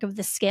a work of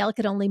the scale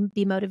could only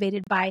be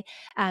motivated by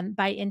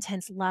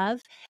intense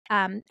love,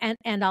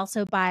 and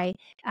also by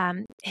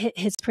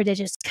his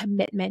prodigious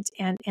commitment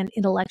and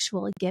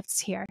intellectual gifts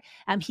here.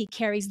 He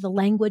carries the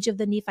language of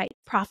the Nephite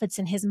prophets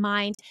in his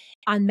mind.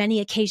 On many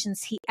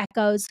occasions, he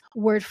echoes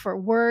word for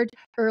word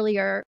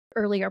earlier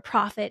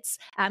prophets.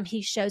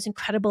 He shows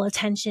incredible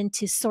attention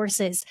to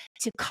sources,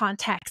 to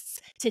contexts,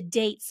 to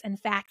dates and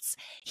facts.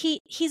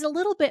 He's a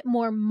little bit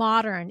more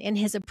modern in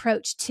his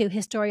approach to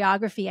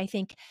historiography, I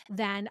think,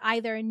 than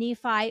either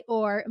Nephi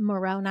or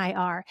Moroni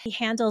are. He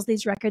handles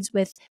these records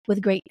with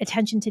great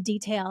attention to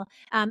detail,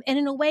 and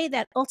in a way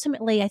that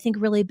ultimately, I think,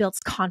 really builds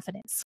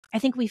confidence. I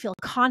think we feel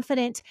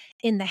confident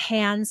in the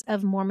hands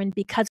of Mormon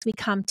because we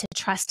come to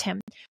trust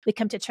him. We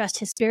come to trust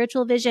his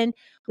spiritual vision.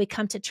 We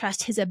come to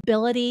trust his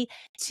ability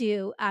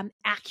to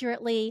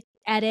accurately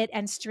edit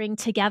and string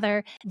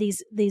together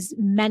these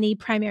many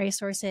primary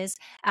sources.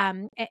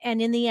 And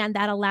in the end,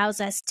 that allows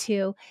us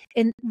to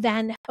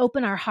then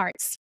open our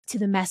hearts to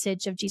the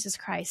message of Jesus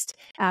Christ,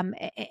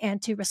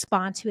 and to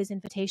respond to his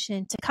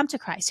invitation to come to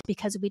Christ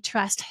because we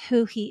trust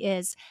who he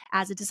is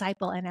as a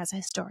disciple and as a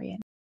historian.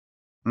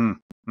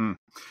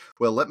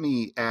 Well, let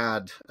me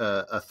add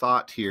a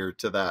thought here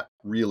to that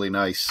really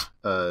nice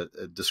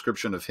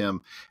description of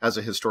him as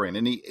a historian.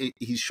 And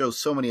he shows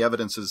so many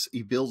evidences.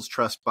 He builds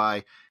trust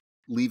by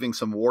leaving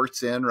some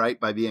warts in, right?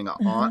 By being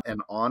an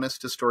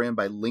honest historian,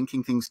 by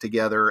linking things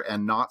together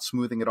and not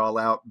smoothing it all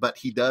out. But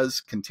he does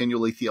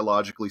continually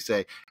theologically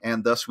say,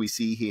 and thus we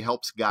see he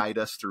helps guide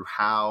us through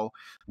how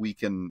we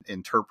can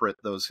interpret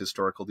those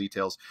historical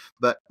details.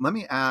 But let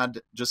me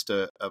add just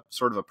a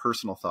sort of a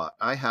personal thought.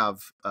 I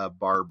have a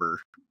barber.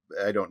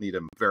 I don't need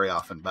him very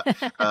often, but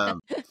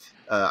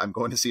I'm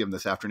going to see him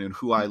this afternoon,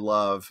 who I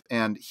love.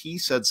 And he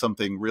said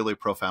something really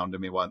profound to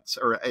me once,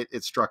 or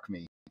it struck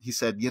me. He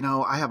said,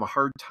 I have a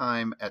hard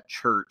time at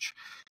church.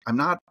 I'm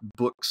not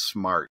book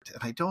smart,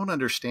 and I don't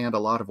understand a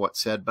lot of what's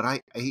said, but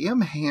I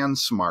am hand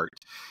smart.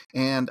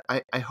 And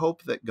I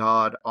hope that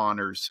God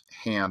honors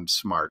hand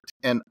smart.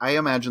 And I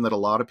imagine that a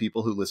lot of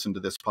people who listen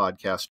to this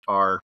podcast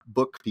are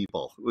book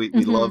people. We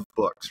love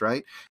books,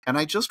 right? And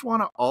I just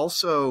want to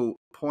also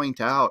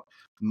point out,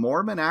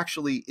 Mormon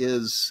actually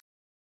is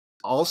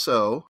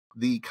also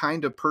the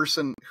kind of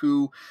person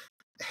who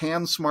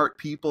hand smart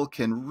people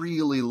can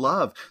really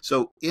love.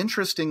 So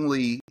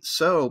interestingly,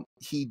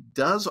 he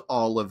does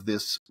all of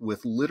this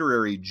with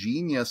literary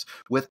genius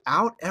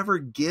without ever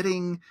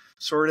getting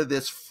sort of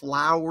this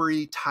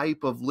flowery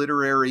type of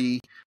literary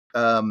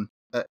grandeur.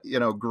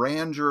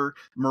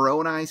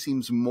 Moroni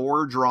seems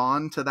more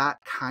drawn to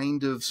that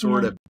kind of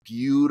sort of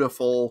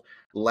beautiful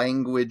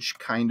language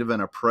kind of an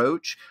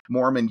approach.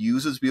 Mormon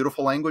uses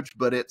beautiful language,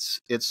 but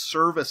it's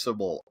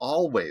serviceable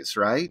always,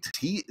 right?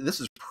 This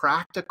is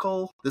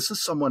practical. This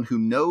is someone who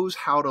knows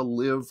how to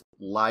live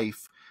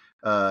life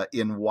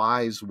in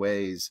wise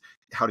ways,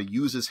 how to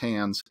use his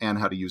hands and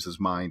how to use his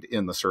mind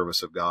in the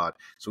service of God.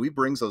 So he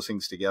brings those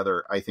things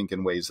together, I think,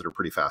 in ways that are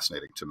pretty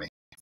fascinating to me.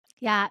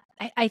 Yeah,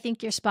 I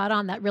think you're spot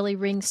on. That really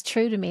rings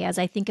true to me as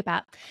I think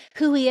about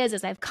who he is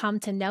as I've come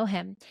to know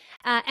him.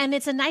 And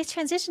it's a nice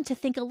transition to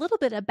think a little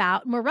bit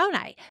about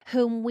Moroni,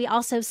 whom we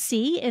also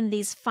see in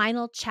these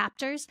final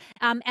chapters.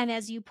 And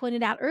as you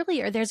pointed out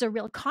earlier, there's a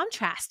real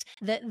contrast.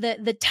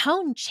 The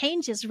tone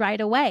changes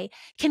right away.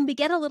 Can we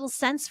get a little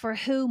sense for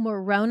who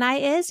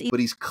Moroni is? But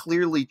he's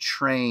clearly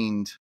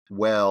trained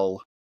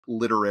well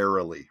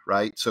literarily,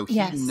 right? So he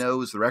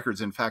knows the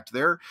records. In fact,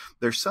 there's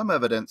some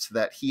evidence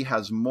that he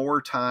has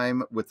more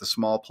time with the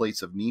small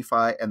plates of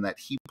Nephi and that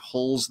he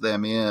pulls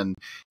them in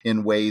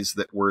ways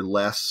that were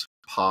less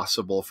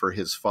possible for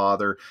his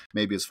father.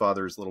 Maybe his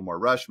father is a little more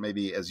rushed.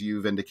 Maybe, as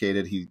you've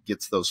indicated, he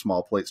gets those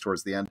small plates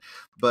towards the end.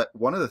 But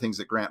one of the things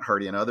that Grant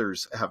Hardy and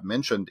others have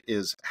mentioned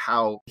is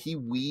how he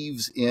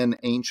weaves in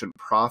ancient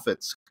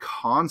prophets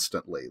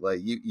constantly. Like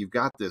you've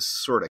got this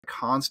sort of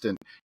constant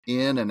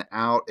in and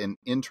out and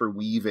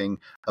interweaving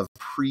of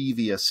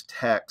previous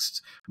texts.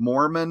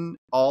 Mormon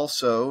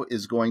also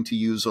is going to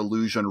use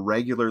allusion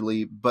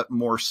regularly, but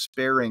more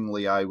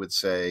sparingly, I would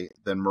say,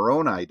 than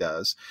Moroni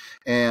does.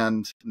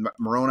 And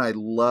Moroni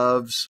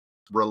loves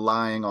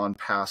relying on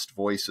past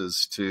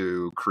voices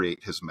to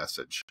create his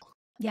message.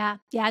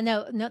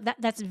 No,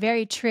 that's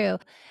very true.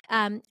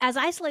 As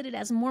isolated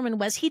as Mormon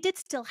was, he did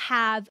still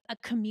have a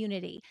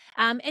community,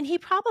 and he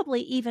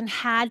probably even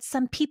had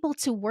some people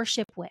to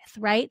worship with.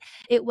 Right?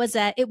 It was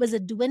a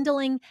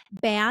dwindling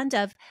band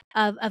of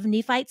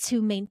Nephites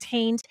who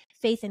maintained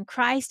faith in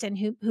Christ and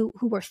who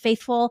were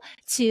faithful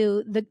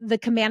to the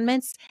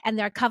commandments and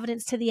their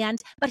covenants to the end.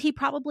 But he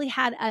probably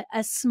had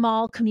a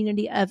small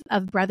community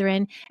of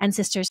brethren and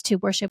sisters to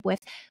worship with.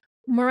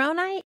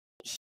 Moroni,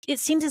 it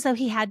seems as though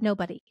he had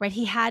nobody, right?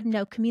 He had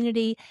no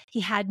community.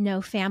 He had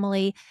no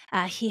family.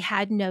 He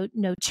had no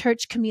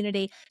church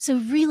community. So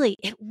really,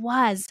 it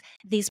was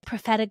these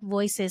prophetic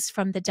voices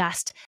from the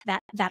dust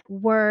that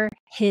were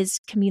his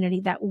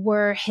community, that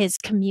were his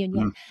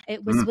communion.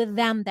 It was with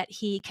them that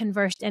he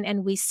conversed,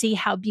 and we see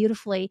how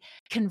beautifully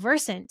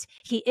conversant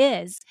he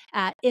is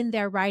in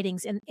their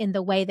writings, in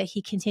the way that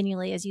he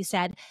continually, as you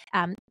said,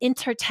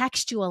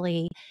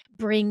 intertextually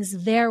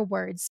brings their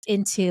words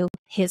into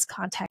his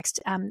context.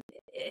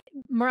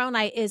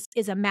 Moroni is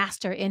a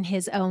master in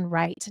his own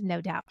right, no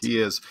doubt. He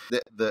is.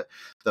 The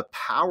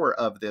power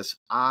of this,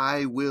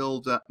 I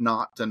will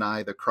not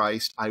deny the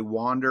Christ. I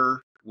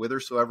wander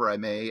whithersoever I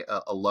may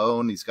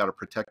alone. He's got to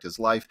protect his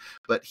life.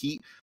 But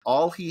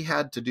all he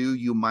had to do,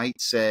 you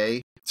might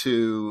say,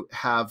 to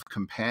have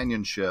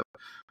companionship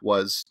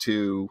was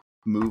to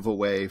move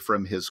away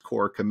from his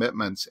core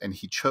commitments, and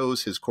he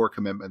chose his core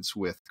commitments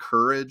with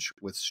courage,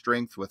 with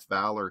strength, with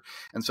valor.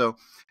 And so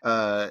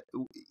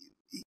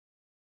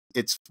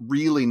it's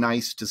really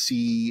nice to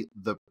see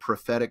the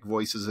prophetic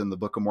voices in the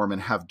Book of Mormon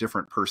have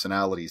different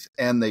personalities,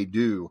 and they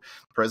do.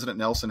 President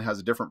Nelson has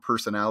a different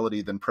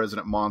personality than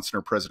President Monson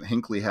or President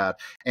Hinckley had,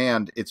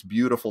 and it's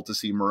beautiful to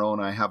see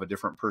Moroni have a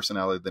different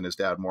personality than his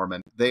dad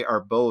Mormon. They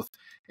are both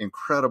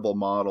incredible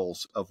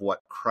models of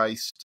what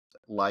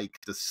Christ-like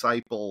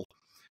disciple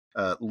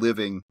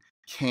living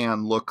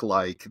can look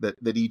like,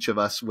 that each of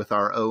us with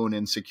our own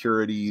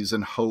insecurities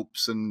and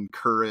hopes and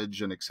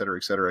courage and et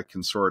cetera,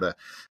 can sort of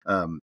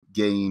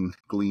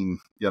glean,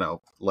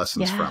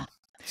 lessons from.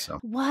 So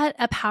what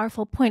a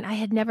powerful point. I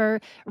had never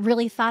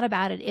really thought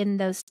about it in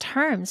those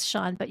terms,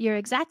 Shon, but you're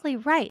exactly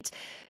right.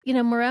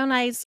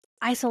 Moroni's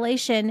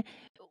isolation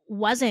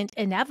wasn't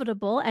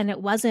inevitable and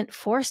it wasn't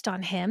forced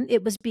on him.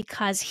 It was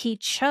because he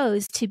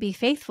chose to be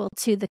faithful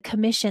to the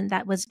commission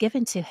that was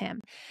given to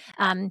him.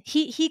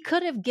 He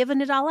could have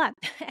given it all up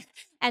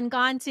and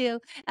gone to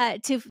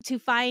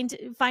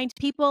find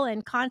people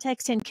and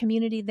context and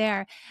community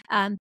there.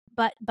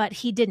 But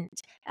he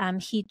didn't.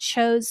 He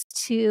chose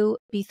to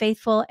be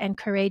faithful and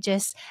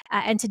courageous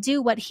and to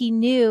do what he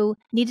knew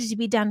needed to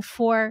be done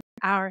for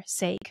our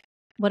sake.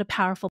 What a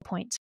powerful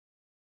point.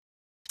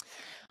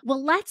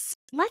 Well, let's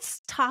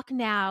talk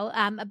now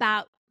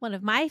about one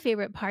of my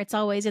favorite parts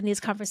always in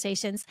these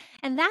conversations,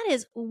 and that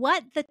is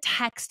what the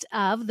text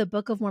of the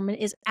Book of Mormon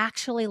is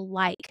actually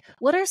like.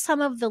 What are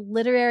some of the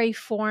literary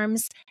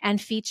forms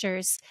and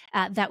features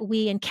that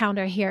we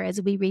encounter here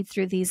as we read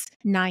through these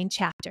 9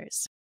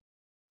 chapters?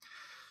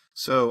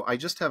 So I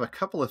just have a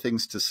couple of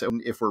things to say,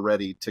 if we're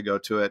ready to go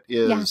to it,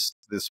 is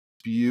this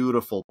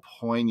beautiful,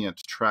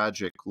 poignant,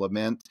 tragic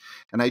lament.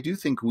 And I do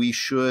think we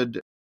should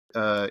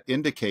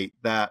indicate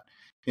that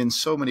in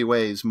so many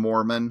ways,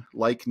 Mormon,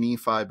 like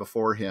Nephi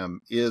before him,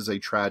 is a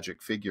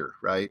tragic figure,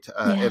 right?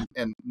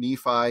 And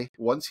Nephi,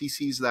 once he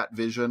sees that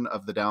vision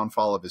of the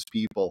downfall of his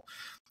people,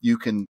 you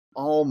can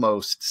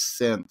almost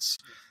sense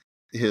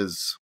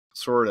his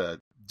sort of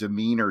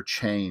demeanor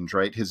change,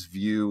 right? His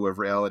view of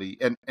reality.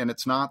 And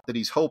it's not that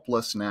he's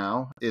hopeless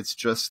now. It's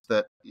just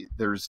that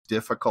there's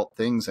difficult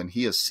things and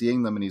he is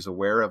seeing them and he's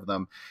aware of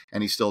them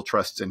and he still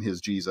trusts in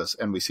his Jesus.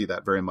 And we see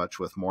that very much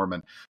with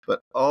Mormon. But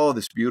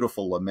this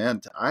beautiful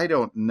lament, I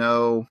don't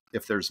know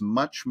if there's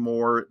much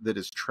more that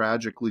is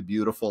tragically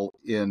beautiful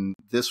in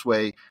this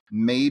way.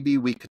 Maybe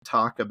we could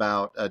talk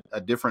about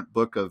a different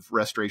book of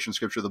restoration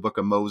scripture, the book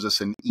of Moses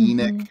and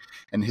Enoch,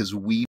 and his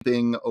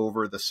weeping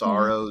over the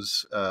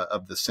sorrows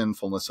of the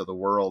sinfulness of the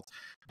world.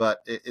 But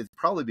it'd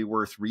probably be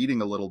worth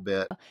reading a little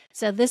bit.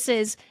 So this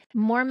is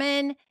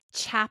Mormon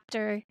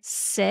chapter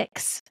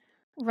 6,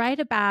 right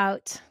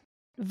about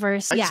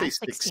verse I'd say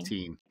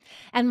 16.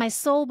 And my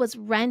soul was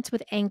rent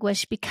with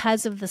anguish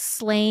because of the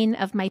slain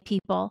of my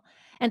people.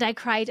 And I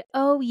cried,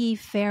 O ye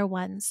fair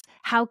ones,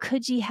 how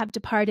could ye have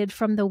departed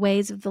from the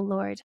ways of the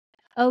Lord?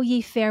 O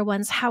ye fair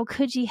ones, how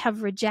could ye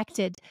have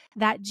rejected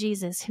that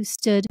Jesus who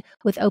stood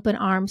with open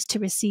arms to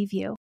receive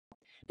you?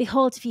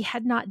 Behold, if ye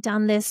had not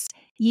done this,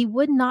 ye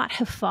would not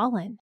have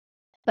fallen.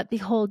 But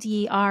behold,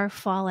 ye are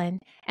fallen,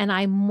 and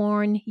I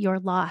mourn your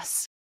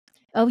loss.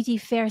 O ye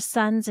fair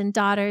sons and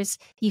daughters,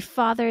 ye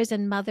fathers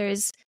and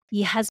mothers,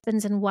 ye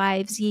husbands and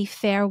wives, ye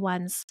fair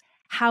ones,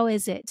 how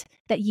is it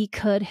that ye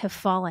could have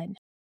fallen?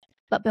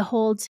 But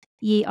behold,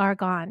 ye are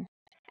gone,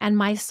 and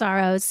my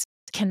sorrows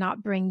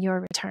cannot bring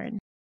your return.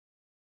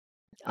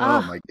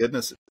 Oh my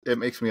goodness. It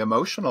makes me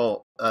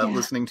emotional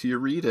listening to you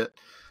read it.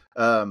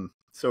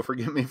 So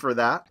forgive me for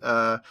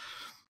that.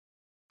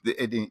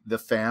 the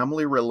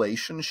family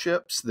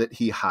relationships that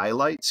he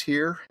highlights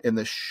here in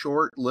this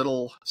short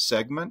little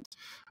segment.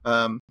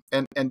 And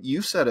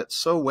you said it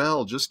so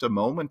well just a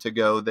moment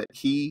ago that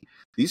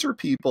these are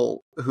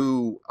people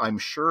who I'm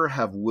sure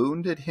have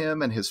wounded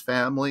him and his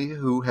family,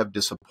 who have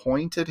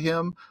disappointed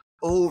him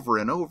over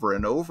and over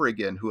and over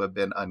again, who have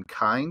been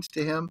unkind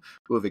to him,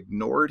 who have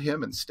ignored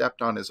him and stepped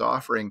on his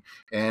offering,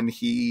 and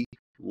he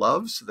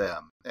loves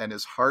them, and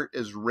his heart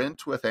is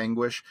rent with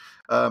anguish,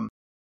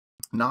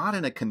 not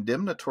in a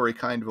condemnatory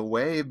kind of a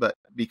way, but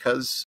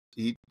because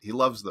he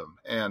loves them.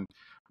 And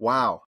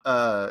wow,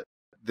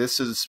 this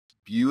is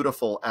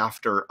beautiful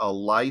after a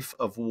life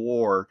of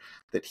war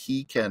that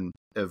he can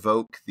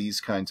evoke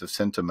these kinds of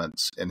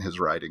sentiments in his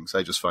writings.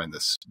 I just find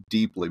this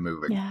deeply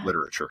moving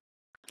literature.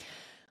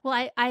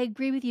 Well, I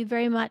agree with you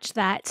very much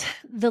that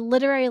the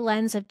literary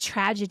lens of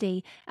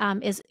tragedy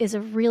is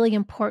a really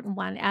important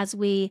one as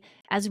we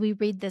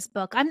read this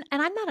book. I'm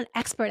not an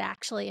expert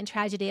actually in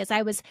tragedy. As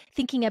I was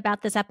thinking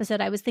about this episode,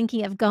 I was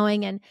thinking of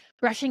going and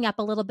brushing up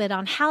a little bit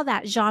on how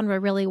that genre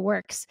really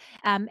works.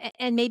 And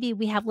maybe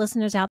we have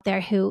listeners out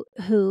there who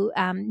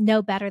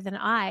know better than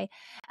I.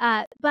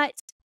 But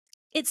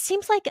it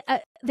seems like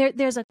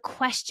there's a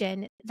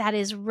question that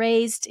is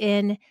raised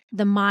in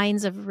the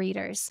minds of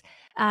readers.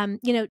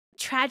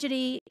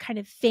 Tragedy kind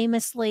of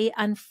famously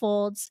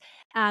unfolds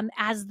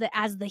as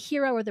the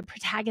hero or the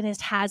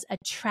protagonist has a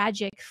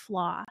tragic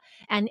flaw,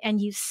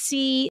 and you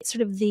see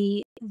sort of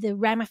the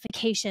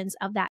ramifications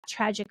of that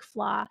tragic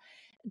flaw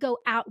go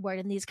outward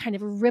in these kind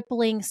of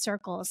rippling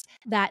circles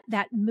that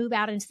move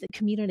out into the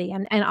community.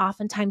 And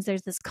oftentimes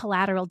there's this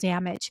collateral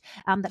damage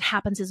that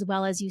happens as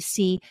well as you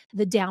see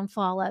the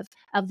downfall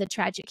of the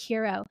tragic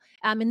hero.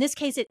 In this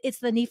case, it's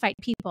the Nephite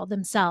people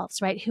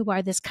themselves, right, who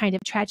are this kind of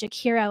tragic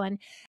hero.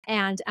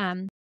 And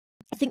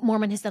I think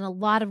Mormon has done a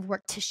lot of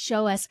work to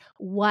show us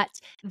what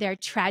their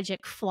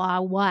tragic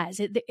flaw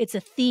was. It's a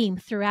theme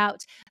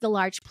throughout the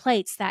large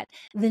plates that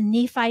the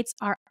Nephites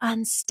are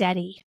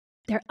unsteady.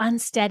 They're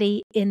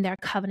unsteady in their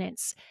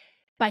covenants.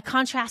 By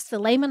contrast, the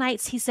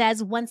Lamanites, he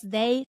says, once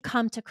they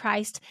come to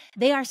Christ,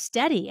 they are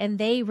steady and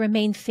they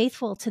remain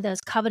faithful to those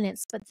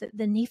covenants. But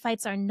the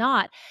Nephites are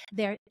not.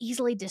 They're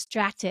easily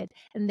distracted,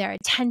 and their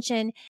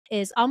attention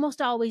is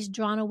almost always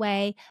drawn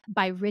away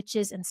by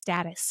riches and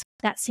status.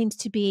 That seems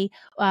to be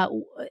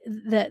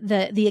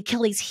the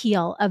Achilles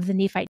heel of the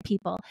Nephite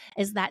people,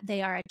 is that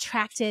they are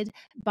attracted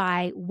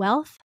by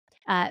wealth,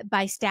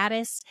 by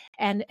status,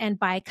 and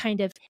by kind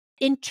of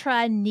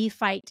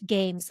intra-Nephite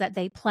games that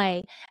they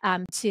play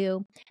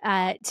to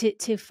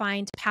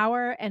find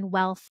power and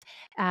wealth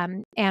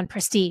and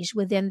prestige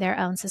within their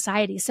own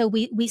society. So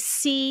we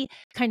see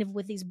kind of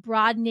with these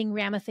broadening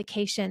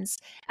ramifications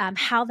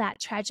how that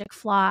tragic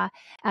flaw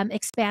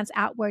expands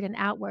outward and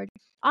outward.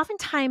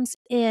 Oftentimes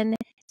in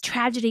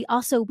tragedy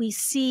also we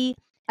see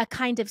a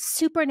kind of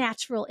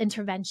supernatural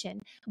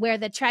intervention where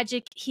the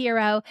tragic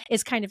hero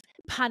is kind of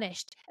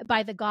punished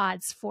by the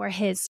gods for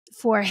his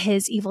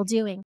evil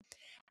doing.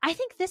 I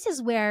think this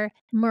is where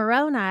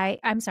Mormon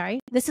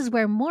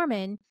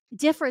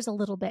differs a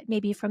little bit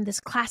maybe from this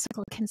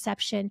classical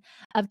conception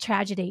of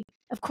tragedy.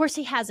 Of course,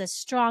 he has a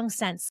strong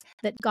sense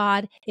that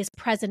God is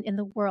present in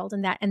the world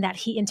and that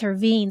he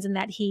intervenes and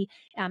that he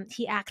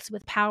acts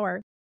with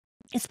power,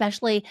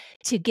 especially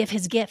to give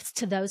his gifts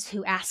to those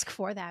who ask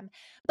for them.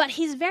 But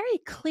he's very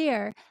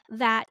clear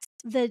that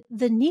the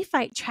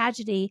Nephite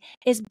tragedy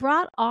is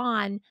brought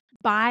on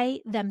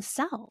by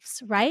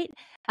themselves, right?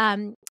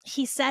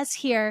 He says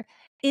here,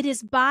 it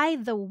is by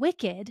the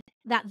wicked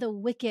that the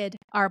wicked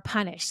are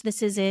punished.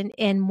 This is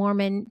in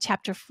Mormon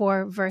chapter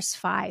 4, verse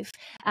 5.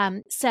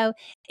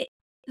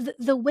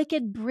 The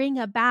wicked bring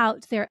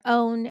about their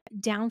own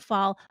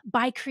downfall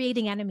by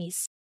creating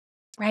enemies,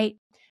 right?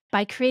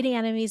 By creating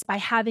enemies, by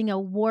having a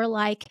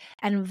warlike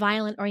and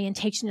violent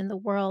orientation in the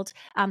world,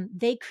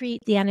 they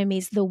create the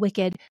enemies, the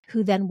wicked,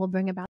 who then will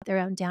bring about their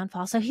own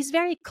downfall. So he's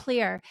very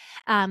clear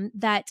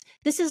that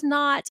this is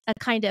not a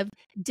kind of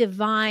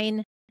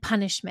divine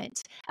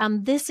punishment.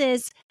 This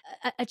is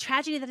a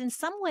tragedy that in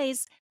some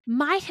ways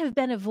might have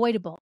been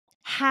avoidable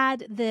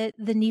had the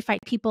Nephite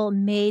people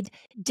made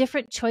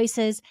different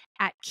choices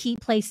at key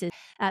places.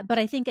 But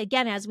I think,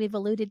 again, as we've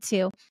alluded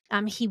to,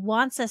 he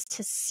wants us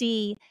to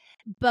see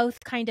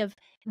both kind of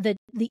the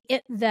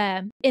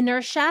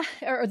inertia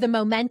or the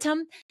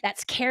momentum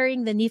that's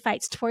carrying the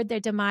Nephites toward their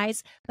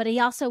demise, but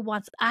he also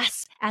wants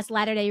us as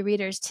Latter-day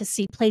readers to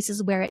see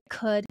places where it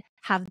could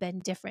have been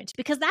different.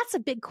 Because that's a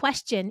big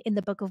question in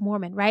the Book of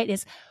Mormon, right?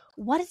 Is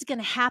what is going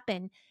to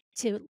happen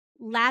to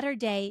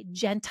latter-day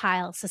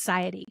Gentile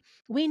society?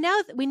 We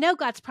know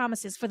God's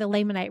promises for the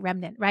Lamanite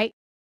remnant, right?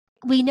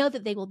 We know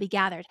that they will be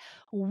gathered.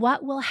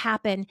 What will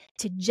happen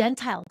to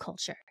Gentile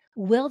culture?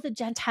 Will the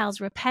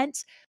Gentiles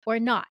repent or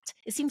not?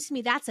 It seems to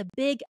me that's a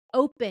big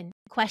open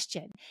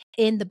question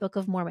in the Book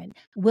of Mormon.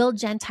 Will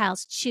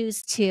Gentiles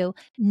choose to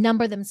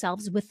number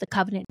themselves with the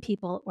covenant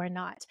people or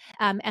not?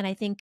 And I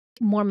think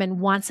Mormon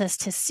wants us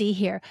to see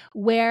here,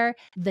 where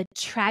the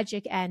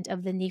tragic end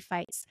of the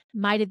Nephites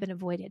might have been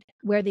avoided,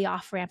 where the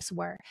off-ramps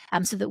were,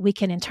 so that we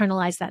can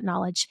internalize that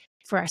knowledge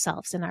for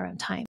ourselves in our own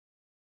time.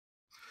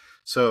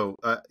 So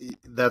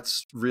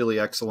that's really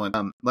excellent.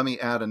 Let me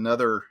add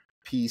another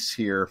piece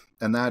here,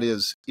 and that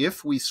is,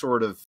 if we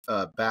sort of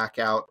back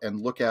out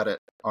and look at it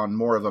on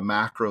more of a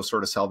macro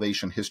sort of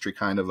salvation history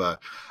kind of a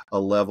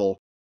level,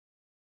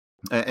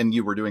 and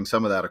you were doing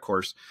some of that, of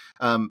course,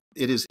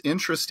 it is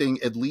interesting,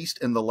 at least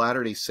in the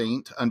Latter-day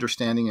Saint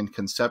understanding and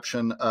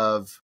conception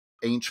of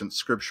ancient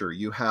scripture.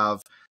 You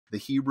have the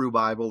Hebrew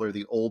Bible or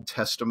the Old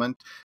Testament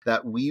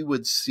that we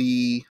would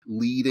see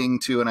leading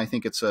to, and I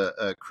think it's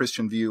a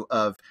Christian view,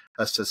 of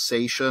a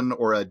cessation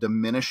or a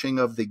diminishing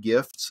of the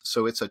gifts.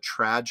 So it's a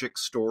tragic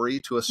story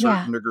to a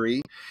certain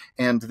degree.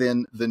 And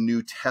then the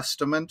New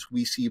Testament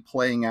we see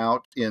playing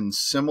out in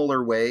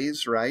similar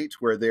ways, right?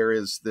 Where there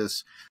is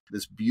this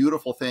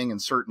beautiful thing,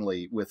 and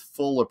certainly with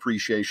full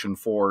appreciation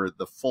for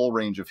the full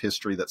range of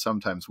history that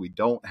sometimes we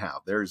don't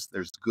have. There's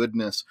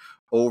goodness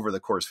over the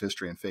course of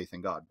history and faith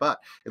in God. But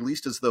at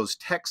least as those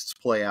texts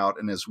play out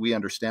and as we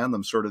understand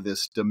them, sort of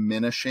this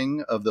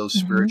diminishing of those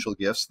spiritual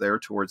gifts there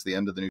towards the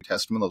end of the New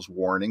Testament, those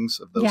warnings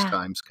of those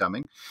times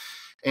coming.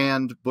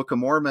 And Book of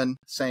Mormon,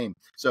 same.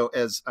 So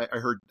as I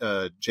heard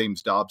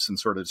James Dobson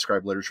sort of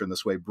describe literature in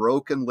this way: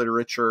 broken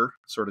literature,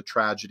 sort of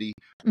tragedy,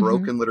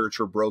 broken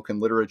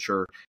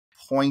literature,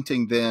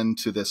 pointing then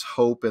to this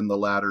hope in the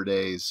latter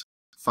days.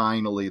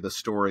 Finally, the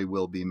story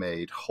will be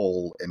made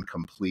whole and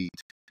complete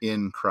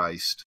in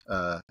Christ.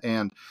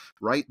 And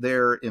right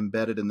there,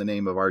 embedded in the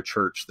name of our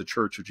church, the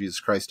Church of Jesus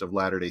Christ of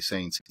Latter-day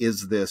Saints,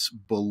 is this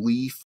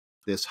belief,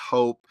 this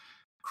hope: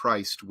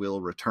 Christ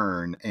will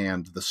return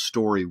and the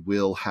story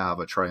will have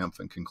a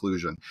triumphant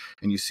conclusion.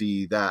 And you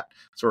see that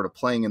sort of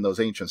playing in those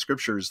ancient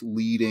scriptures,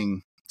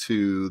 leading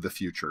to the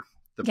future,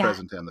 the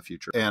present and the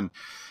future. And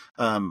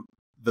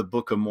the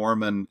Book of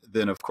Mormon,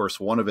 then, of course,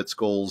 one of its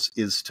goals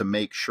is to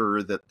make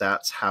sure that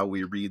that's how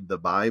we read the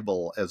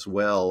Bible, as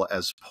well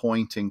as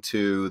pointing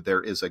to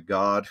there is a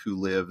God who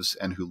lives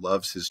and who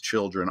loves his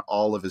children.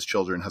 All of his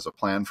children, has a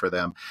plan for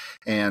them,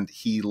 and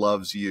he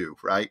loves you,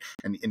 right?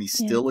 And he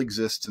still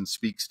exists and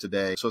speaks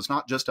today. So it's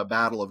not just a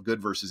battle of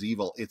good versus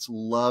evil. It's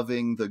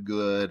loving the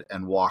good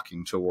and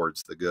walking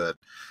towards the good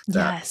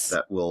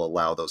that will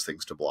allow those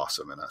things to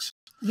blossom in us.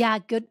 Yeah,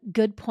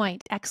 good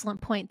point. Excellent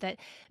point. That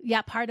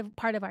part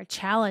of our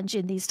challenge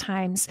in these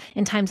times,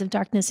 in times of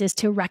darkness, is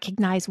to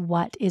recognize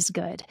what is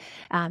good,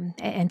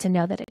 and to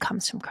know that it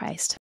comes from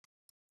Christ.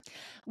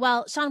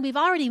 Well, Shon, we've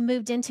already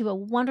moved into a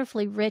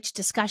wonderfully rich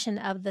discussion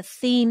of the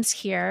themes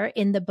here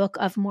in the Book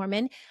of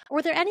Mormon.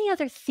 Were there any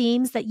other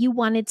themes that you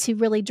wanted to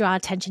really draw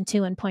attention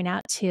to and point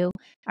out to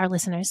our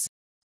listeners?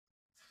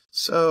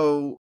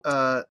 So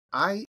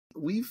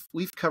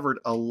we've covered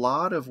a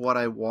lot of what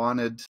I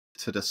wanted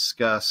to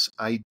discuss.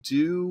 I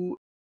do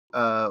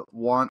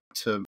want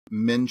to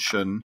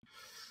mention,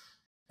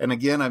 and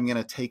again, I'm going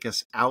to take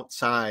us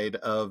outside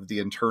of the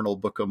internal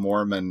Book of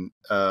Mormon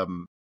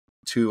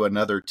to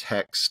another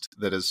text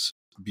that is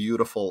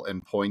beautiful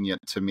and poignant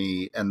to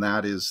me, and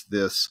that is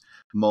this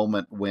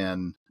moment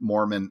when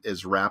Mormon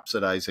is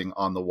rhapsodizing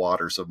on the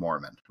waters of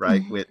Mormon,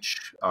 right?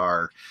 Which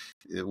are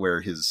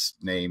where his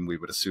name, we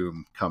would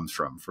assume, comes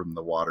from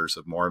the waters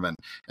of Mormon.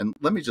 And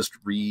let me just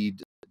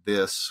read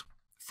this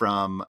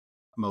from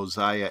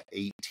Mosiah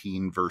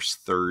 18, verse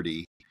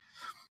 30.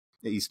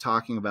 He's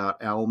talking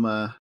about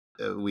Alma.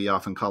 We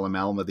often call him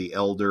Alma the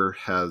Elder,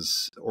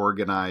 has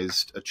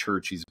organized a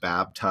church. He's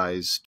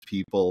baptized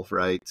people,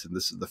 right? And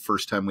this is the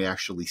first time we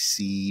actually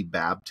see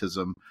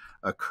baptism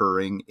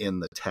occurring in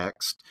the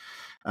text.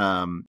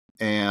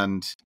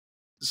 And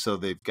so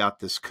they've got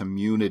this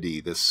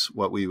community, this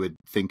what we would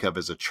think of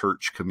as a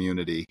church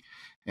community.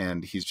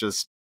 And he's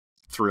just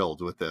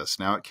thrilled with this.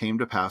 Now it came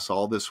to pass,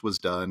 all this was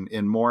done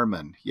in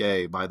Mormon,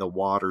 yea, by the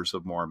waters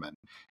of Mormon,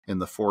 in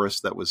the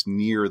forest that was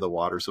near the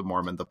waters of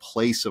Mormon, the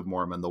place of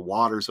Mormon, the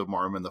waters of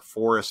Mormon, the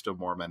forest of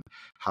Mormon.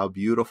 How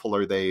beautiful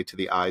are they to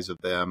the eyes of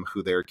them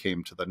who there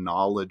came to the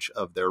knowledge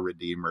of their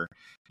Redeemer.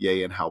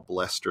 Yea, and how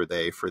blessed are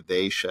they, for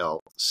they shall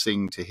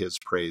sing to his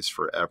praise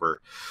forever.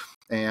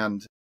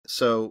 And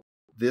so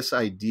this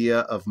idea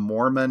of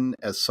Mormon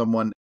as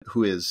someone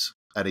who is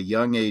at a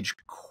young age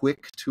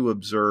quick to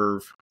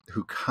observe,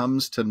 who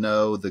comes to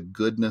know the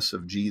goodness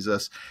of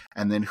Jesus,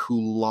 and then who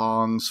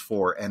longs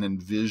for and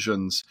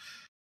envisions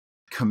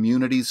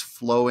communities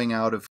flowing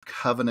out of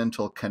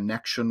covenantal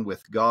connection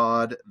with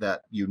God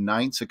that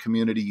unites a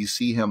community. You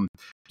see him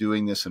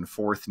doing this in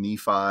 4th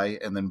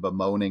Nephi, and then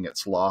bemoaning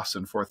its loss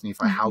in 4th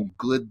Nephi, how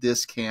good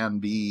this can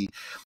be.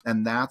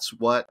 And that's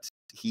what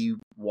he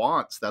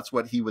wants. That's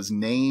what he was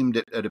named,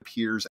 it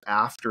appears,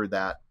 after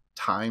that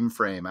time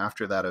frame,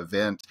 after that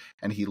event,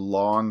 and he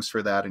longs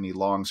for that, and he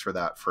longs for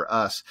that for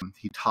us.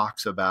 He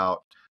talks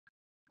about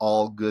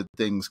all good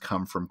things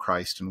come from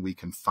Christ, and we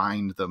can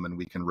find them, and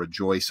we can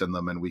rejoice in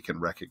them, and we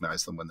can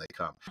recognize them when they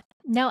come.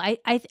 No,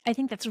 I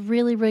think that's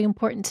really, really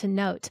important to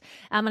note.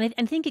 And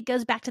I think it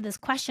goes back to this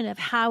question of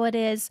how it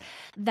is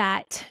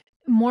that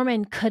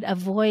Mormon could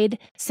avoid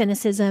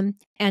cynicism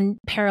and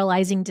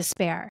paralyzing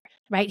despair,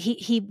 right?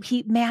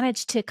 He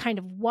managed to kind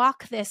of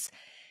walk this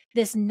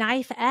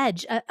knife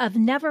edge of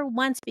never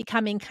once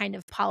becoming kind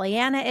of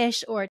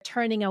Pollyanna-ish or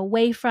turning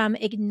away from,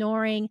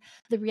 ignoring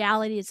the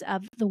realities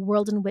of the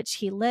world in which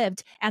he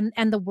lived and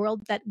the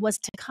world that was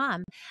to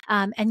come.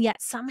 And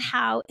yet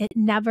somehow it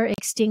never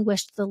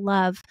extinguished the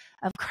love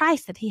of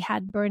Christ that he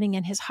had burning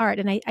in his heart.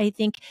 And I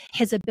think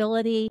his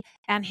ability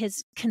and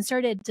his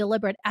concerted,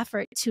 deliberate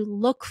effort to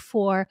look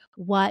for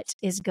what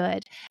is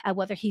good,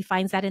 whether he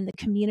finds that in the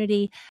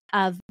community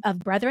of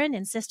brethren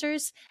and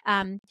sisters,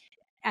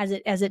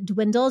 as it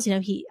dwindles,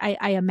 I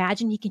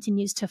imagine he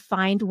continues to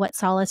find what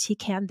solace he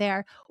can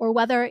there, or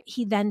whether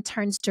he then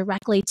turns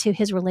directly to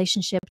his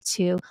relationship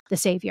to the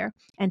Savior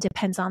and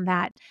depends on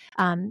that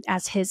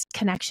as his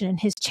connection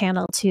and his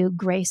channel to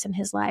grace in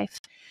his life.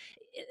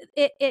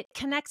 It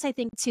connects, I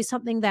think, to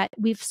something that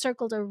we've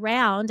circled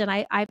around and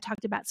I've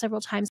talked about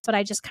several times, but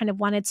I just kind of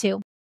wanted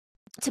to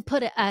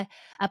put a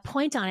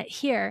point on it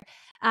here.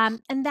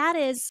 And that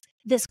is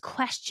this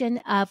question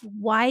of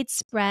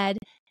widespread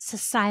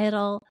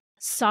societal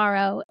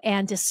sorrow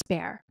and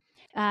despair.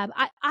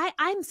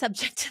 I'm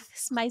subject to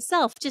this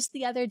myself. Just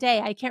the other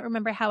day, I can't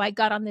remember how I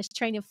got on this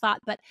train of thought,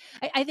 but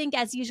I think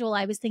as usual,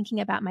 I was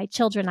thinking about my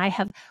children. I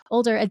have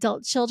older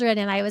adult children,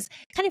 and I was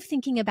kind of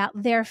thinking about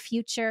their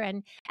future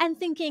and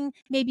thinking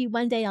maybe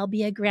one day I'll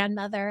be a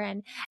grandmother,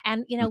 and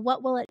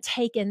what will it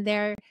take in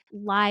their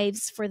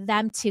lives for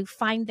them to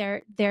find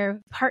their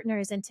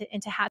partners and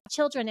to have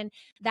children. And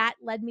that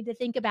led me to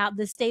think about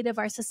the state of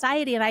our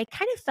society. And I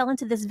kind of fell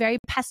into this very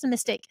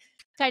pessimistic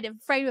kind of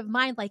frame of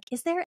mind, like,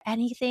 is there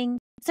anything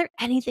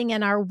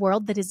in our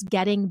world that is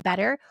getting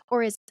better,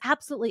 or is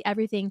absolutely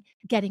everything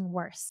getting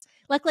worse?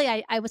 Luckily,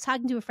 I was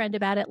talking to a friend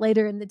about it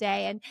later in the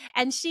day,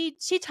 and she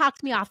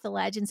talked me off the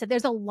ledge and said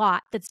there's a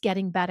lot that's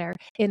getting better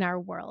in our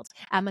world,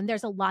 and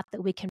there's a lot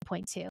that we can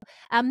point to.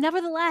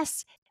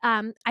 Nevertheless,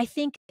 I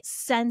think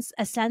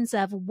a sense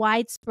of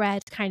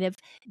widespread kind of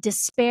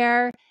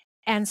despair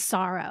and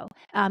sorrow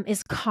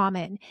is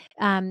common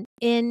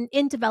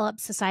in developed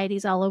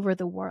societies all over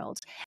the world.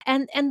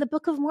 And the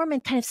Book of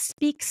Mormon kind of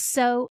speaks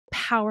so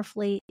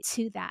powerfully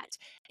to that.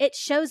 It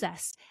shows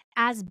us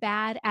as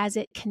bad as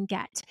it can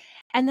get.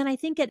 And then I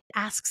think it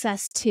asks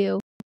us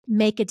to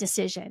make a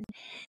decision.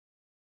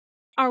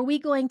 Are we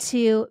going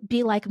to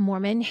be like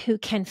Mormon, who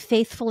can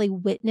faithfully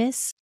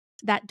witness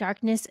that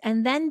darkness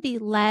and then be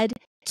led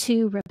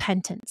to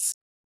repentance?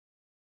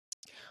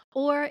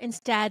 Or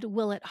instead,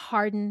 will it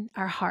harden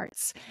our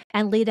hearts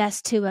and lead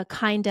us to a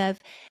kind of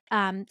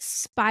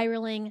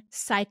spiraling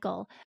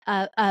cycle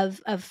of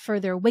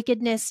further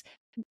wickedness,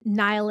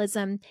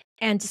 nihilism,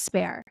 and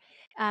despair?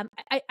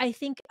 I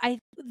think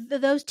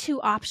those two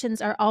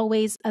options are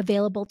always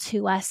available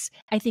to us,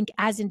 I think,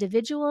 as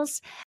individuals.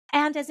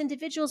 And as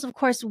individuals, of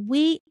course,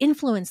 we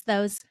influence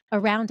those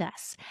around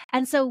us.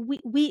 And so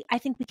I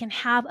think we can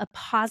have a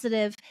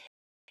positive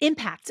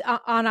impact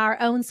on our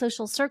own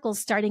social circles,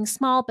 starting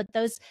small, but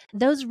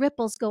those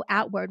ripples go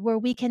outward, where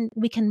we can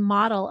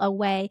model a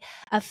way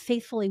of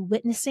faithfully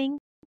witnessing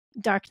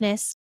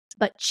darkness,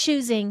 but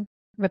choosing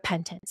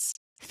repentance.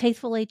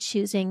 Faithfully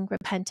choosing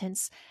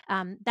repentance.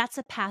 That's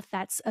a path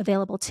that's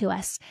available to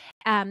us.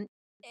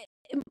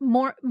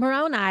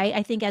 Moroni,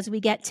 I think, as we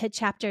get to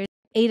chapters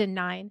 8 and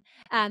 9,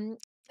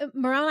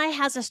 Moroni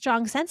has a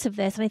strong sense of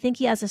this, and I think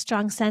he has a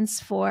strong sense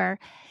for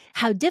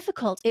how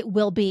difficult it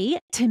will be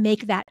to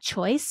make that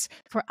choice,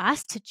 for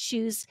us to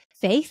choose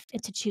faith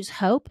and to choose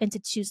hope and to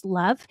choose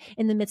love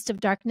in the midst of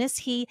darkness.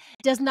 He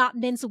does not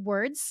mince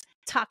words,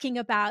 talking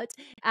about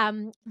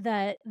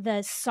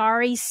the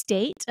sorry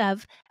state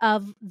of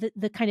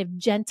the kind of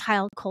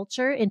Gentile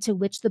culture into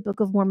which the Book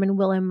of Mormon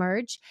will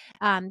emerge,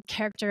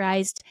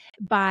 characterized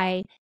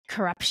by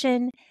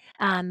corruption,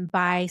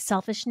 by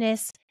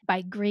selfishness,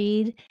 by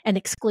greed and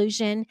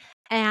exclusion,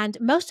 and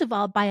most of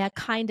all, by a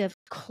kind of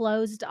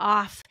closed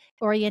off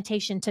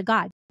orientation to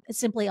God. It's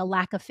simply a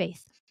lack of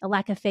faith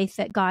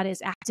that God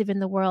is active in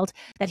the world,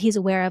 that he's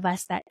aware of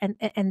us, that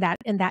and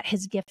that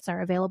his gifts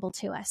are available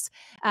to us.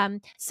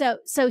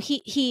 So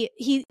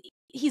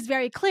he's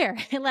very clear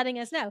in letting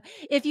us know,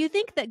 if you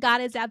think that God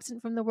is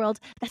absent from the world,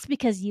 that's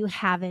because you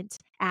haven't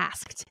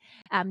asked.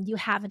 You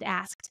haven't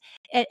asked.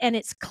 And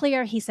it's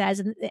clear, he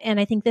says, and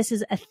I think this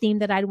is a theme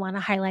that I'd want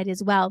to highlight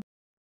as well.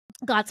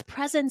 God's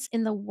presence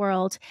in the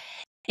world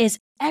is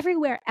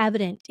everywhere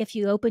evident if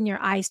you open your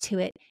eyes to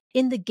it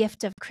in the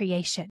gift of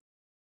creation.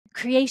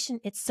 Creation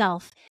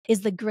itself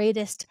is the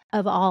greatest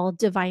of all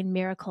divine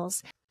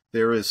miracles.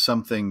 There is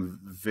something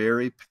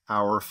very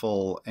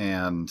powerful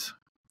and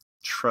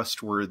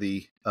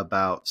trustworthy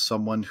about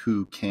someone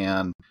who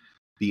can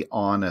be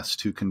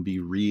honest, who can be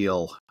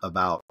real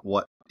about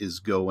what is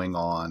going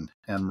on.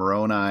 And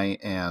Moroni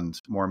and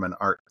Mormon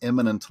are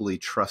eminently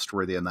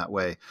trustworthy in that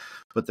way.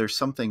 But there's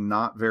something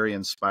not very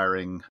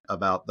inspiring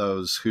about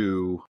those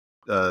who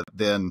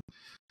then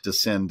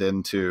descend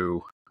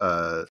into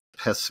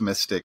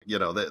pessimistic,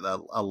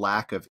 a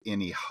lack of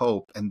any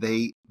hope, and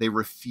they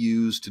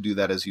refuse to do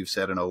that, as you've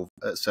said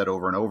said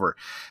over and over.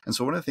 And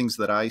so one of the things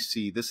that I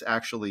see, this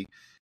actually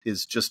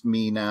is just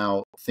me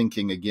now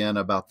thinking again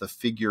about the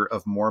figure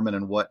of Mormon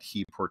and what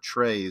he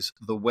portrays.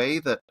 The way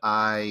that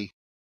I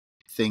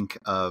think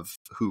of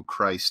who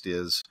Christ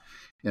is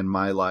in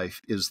my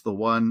life is the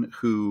one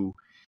who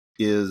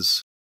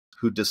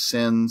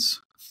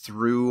descends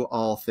through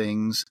all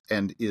things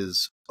and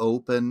is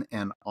open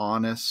and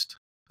honest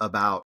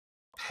about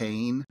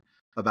pain,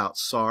 about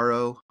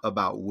sorrow,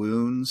 about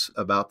wounds,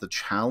 about the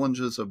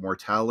challenges of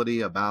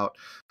mortality, about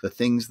the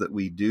things that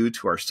we do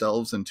to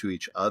ourselves and to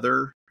each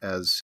other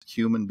as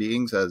human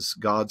beings, as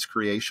God's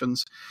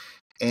creations,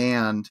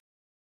 and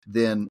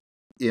then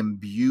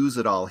imbues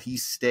it all. He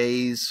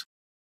stays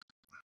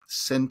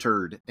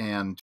centered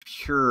and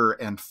pure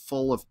and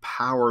full of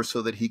power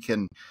so that he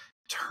can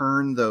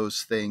turn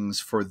those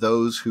things for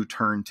those who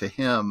turn to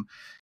him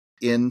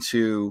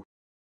into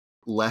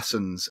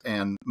lessons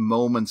and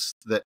moments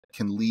that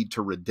can lead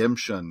to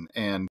redemption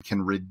and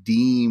can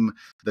redeem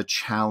the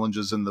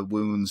challenges and the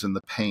wounds and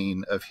the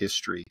pain of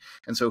history.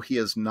 And so he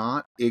is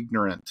not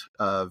ignorant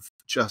of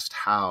just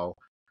how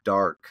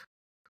dark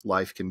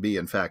life can be.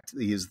 In fact,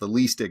 he is the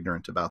least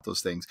ignorant about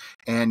those things,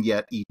 and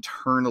yet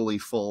eternally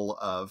full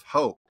of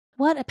hope.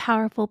 What a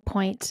powerful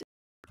point.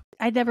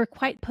 I never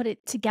quite put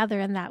it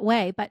together in that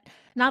way, but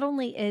not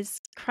only is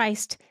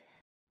Christ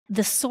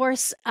the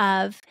source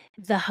of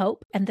the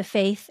hope and the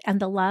faith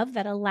and the love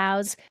that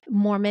allows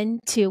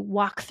Mormon to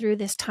walk through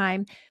this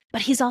time,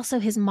 but he's also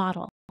his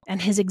model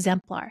and his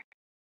exemplar.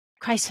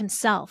 Christ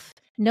himself,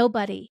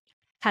 nobody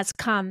has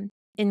come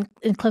in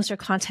closer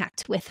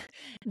contact with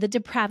the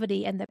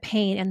depravity and the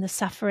pain and the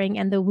suffering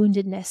and the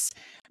woundedness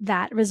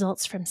that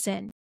results from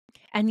sin.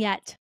 And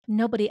yet,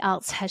 nobody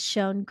else has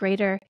shown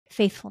greater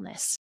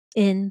faithfulness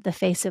in the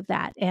face of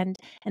that and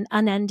an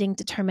unending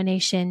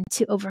determination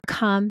to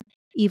overcome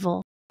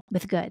evil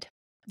with good.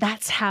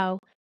 That's how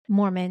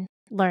Mormon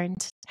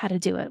learned how to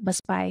do it, was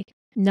by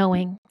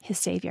knowing his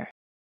Savior.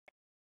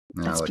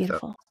 That's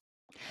beautiful.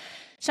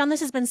 Shon,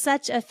 this has been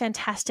such a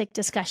fantastic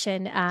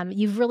discussion.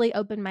 You've really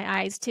opened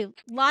my eyes to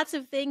lots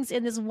of things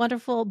in this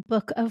wonderful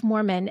Book of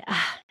Mormon.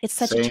 It's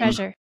such a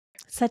treasure.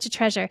 Such a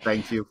treasure.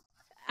 Thank you.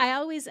 I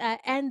always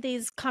end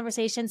these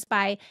conversations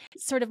by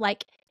sort of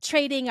like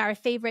trading our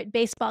favorite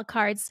baseball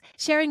cards,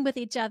 sharing with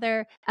each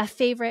other a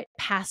favorite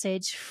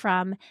passage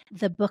from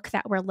the book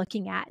that we're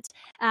looking at.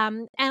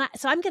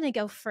 So I'm going to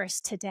go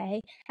first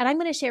today, and I'm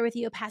going to share with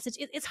you a passage.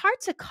 It's hard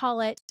to call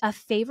it a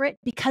favorite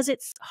because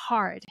it's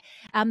hard.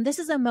 This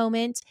is a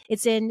moment,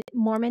 it's in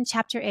Mormon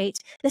chapter 8.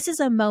 This is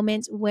a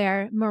moment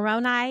where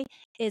Moroni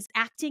is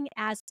acting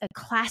as a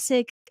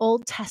classic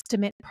Old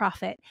Testament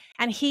prophet,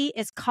 and he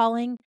is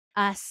calling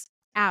us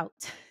out.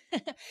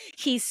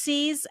 He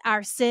sees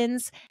our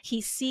sins. He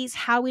sees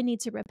how we need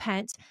to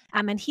repent,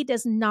 and he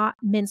does not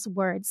mince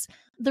words.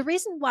 The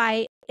reason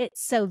why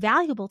it's so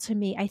valuable to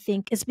me, I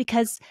think, is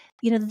because,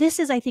 this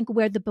is, I think,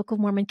 where the Book of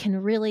Mormon can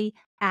really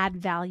add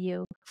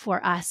value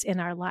for us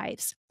in our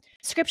lives.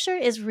 Scripture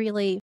is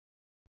really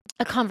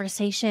a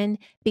conversation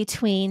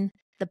between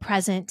the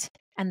present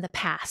and the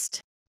past.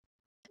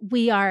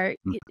 We are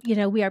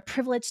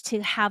privileged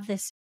to have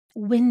this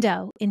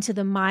window into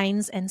the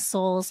minds and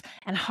souls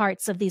and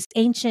hearts of these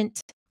ancient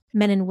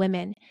men and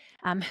women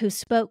who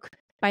spoke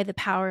by the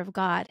power of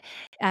God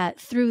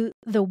through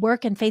the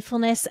work and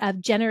faithfulness of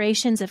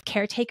generations of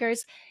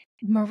caretakers.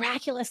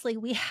 Miraculously,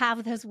 we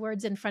have those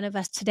words in front of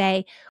us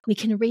today. We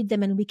can read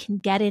them and we can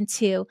get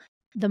into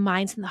the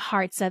minds and the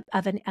hearts of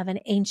an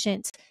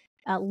ancient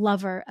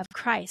lover of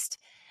Christ.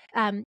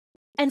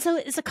 And so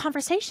it's a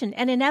conversation,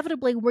 and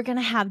inevitably we're going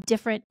to have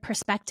different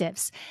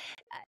perspectives.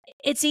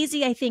 It's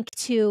easy, I think,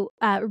 to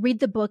read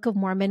the Book of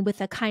Mormon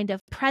with a kind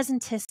of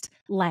presentist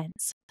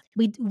lens.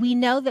 We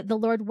know that the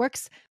Lord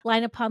works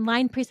line upon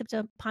line, precept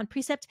upon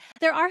precept.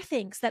 There are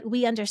things that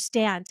we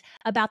understand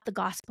about the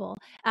gospel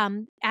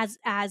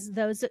as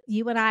those,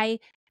 you and I,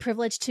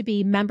 privileged to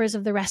be members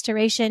of the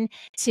Restoration,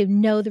 to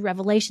know the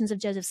revelations of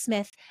Joseph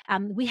Smith.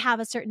 We have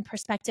a certain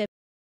perspective.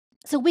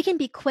 So we can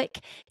be quick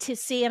to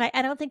see, and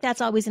I don't think that's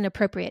always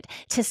inappropriate,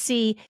 to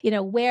see,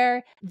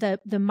 where the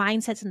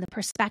mindsets and the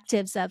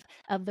perspectives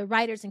of the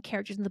writers and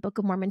characters in the Book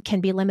of Mormon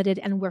can be limited,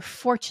 and we're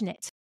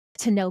fortunate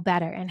to know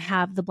better and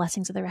have the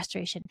blessings of the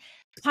Restoration.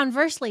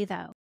 Conversely,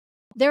 though,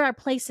 there are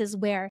places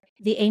where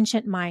the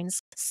ancient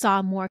minds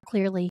saw more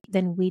clearly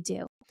than we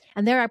do.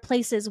 And there are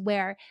places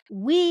where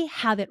we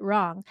have it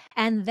wrong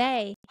and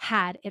they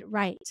had it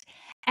right.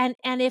 And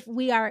if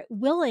we are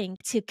willing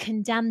to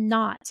condemn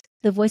not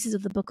the voices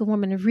of the Book of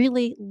Mormon and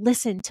really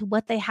listen to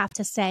what they have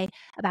to say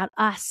about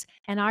us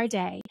and our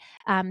day,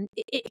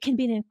 it can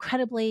be an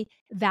incredibly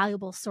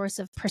valuable source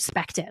of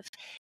perspective.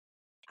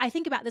 I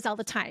think about this all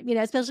the time,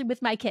 especially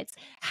with my kids.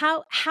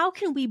 How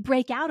can we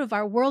break out of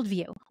our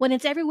worldview when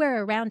it's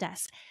everywhere around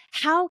us?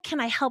 How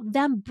can I help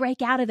them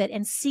break out of it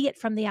and see it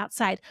from the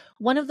outside?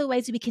 One of the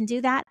ways we can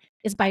do that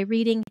is by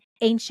reading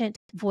ancient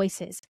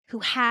voices who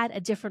had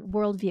a different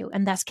worldview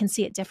and thus can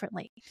see it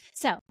differently.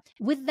 So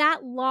with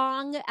that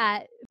long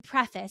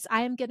preface,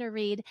 I am going to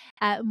read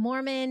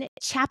Mormon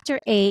chapter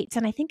 8,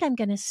 and I think I'm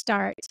going to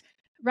start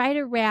right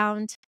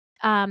around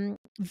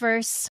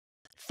verse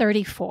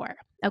 34.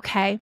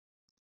 Okay.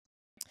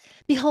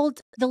 Behold,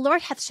 the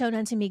Lord hath shown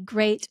unto me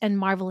great and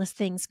marvelous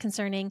things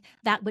concerning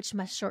that which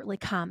must shortly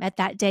come at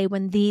that day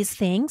when these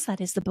things, that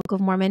is the Book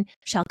of Mormon,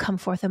 shall come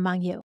forth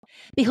among you.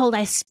 Behold,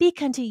 I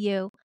speak unto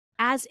you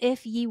as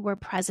if ye were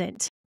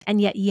present,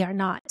 and yet ye are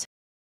not.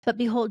 But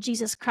behold,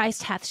 Jesus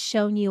Christ hath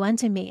shown you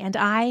unto me, and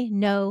I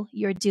know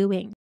your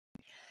doing.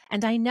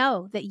 And I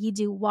know that ye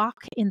do walk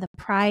in the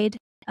pride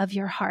of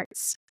your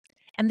hearts.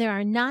 And there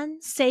are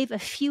none save a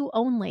few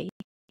only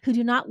who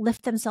do not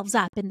lift themselves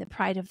up in the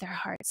pride of their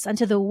hearts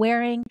unto the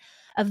wearing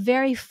of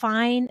very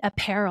fine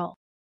apparel,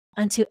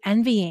 unto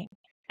envying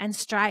and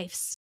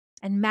strifes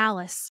and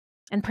malice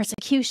and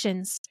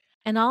persecutions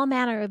and all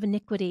manner of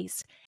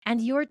iniquities.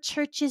 And your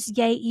churches,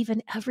 yea,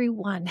 even every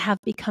one, have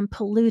become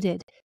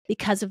polluted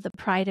because of the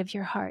pride of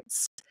your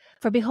hearts.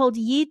 For behold,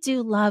 ye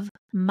do love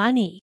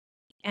money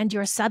and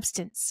your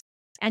substance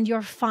and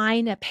your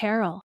fine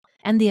apparel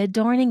and the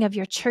adorning of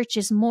your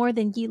churches more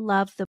than ye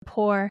love the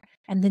poor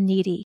and the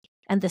needy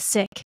and the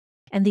sick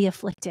and the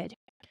afflicted.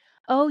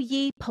 O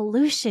ye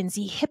pollutions,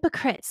 ye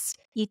hypocrites,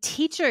 ye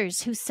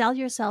teachers who sell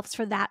yourselves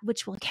for that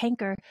which will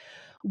canker,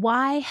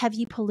 why have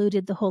ye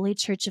polluted the holy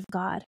church of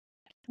God?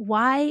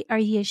 Why are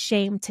ye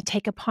ashamed to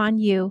take upon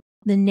you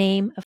the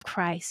name of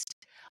Christ?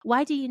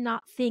 Why do ye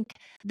not think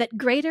that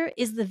greater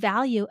is the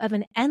value of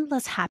an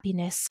endless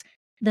happiness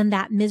than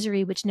that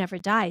misery which never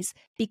dies,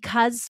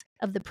 because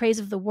of the praise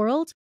of the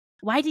world?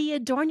 Why do ye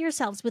adorn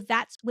yourselves with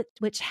that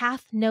which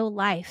hath no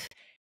life,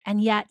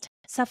 and yet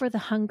suffer the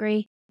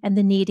hungry and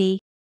the needy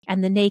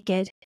and the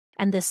naked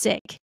and the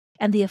sick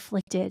and the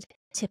afflicted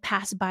to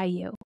pass by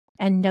you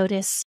and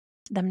notice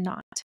them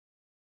not?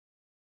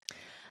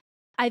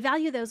 I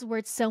value those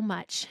words so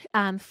much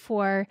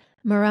for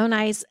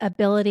Moroni's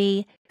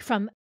ability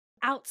from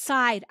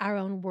outside our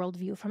own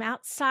worldview, from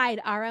outside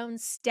our own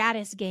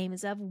status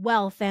games of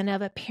wealth and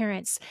of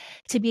appearance,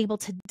 to be able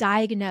to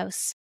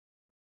diagnose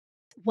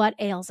what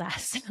ails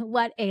us,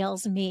 what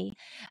ails me.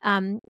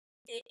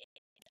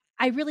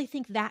 I really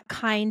think that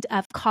kind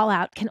of call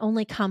out can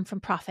only come from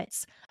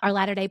prophets. Our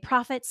latter-day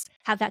prophets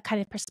have that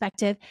kind of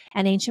perspective,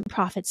 and ancient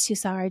prophets who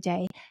saw our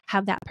day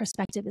have that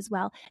perspective as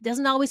well. It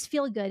doesn't always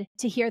feel good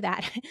to hear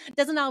that. It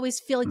doesn't always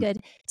feel good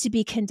to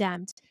be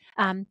condemned.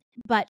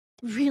 But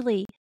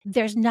really,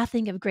 there's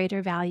nothing of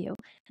greater value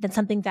than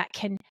something that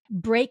can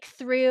break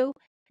through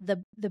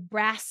the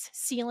brass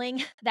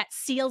ceiling that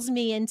seals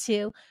me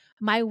into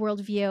my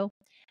worldview,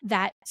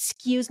 that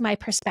skews my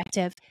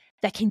perspective,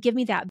 that can give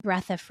me that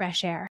breath of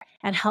fresh air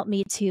and help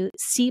me to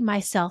see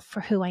myself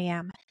for who I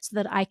am so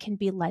that I can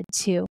be led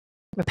to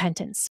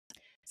repentance.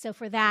 So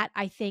for that,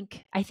 I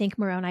thank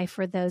Moroni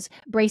for those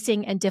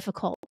bracing and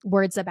difficult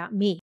words about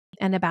me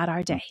and about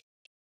our day.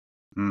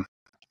 Mm.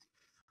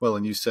 Well,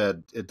 and you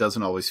said it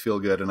doesn't always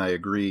feel good, and I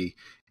agree.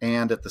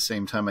 And at the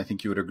same time, I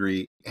think you would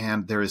agree.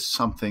 And there is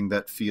something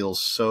that feels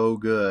so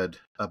good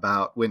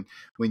about when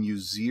you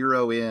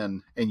zero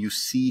in and you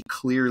see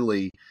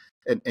clearly,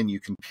 and you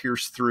can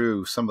pierce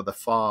through some of the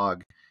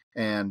fog,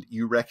 and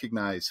you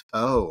recognize,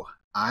 oh,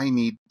 I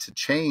need to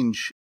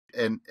change,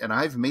 and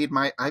I've made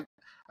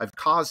I've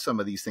caused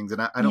some of these things,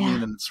 and I don't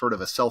mean in sort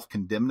of a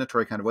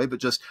self-condemnatory kind of way, but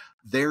just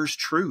there's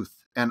truth,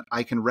 and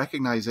I can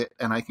recognize it,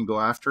 and I can go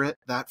after it.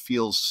 That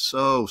feels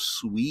so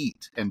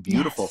sweet and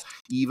beautiful,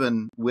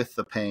 even with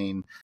the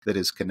pain that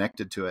is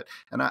connected to it.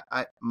 And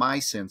my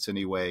sense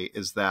anyway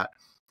is that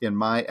in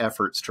my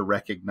efforts to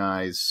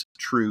recognize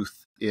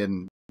truth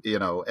in,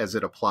 as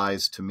it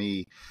applies to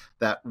me,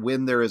 that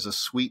when there is a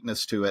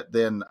sweetness to it,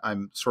 then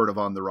I'm sort of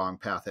on the wrong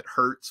path. It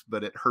hurts,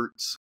 but it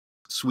hurts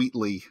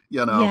sweetly,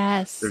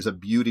 There's a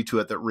beauty to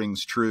it that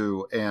rings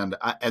true. And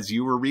as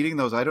you were reading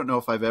those, I don't know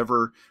if I've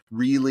ever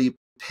really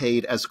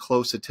paid as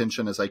close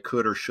attention as I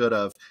could or should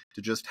have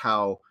to just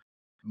how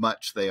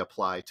much they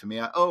apply to me.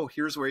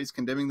 Here's where he's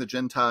condemning the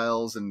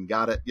Gentiles and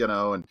got it,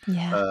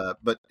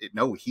 but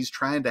no, he's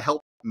trying to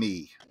help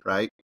me,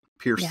 right?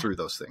 Pierce through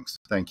those things.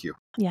 Thank you.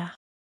 Yeah.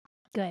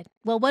 Good.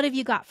 Well, what have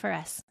you got for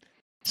us,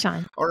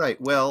 Shon? All right.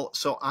 Well,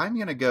 so I'm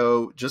going to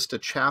go just a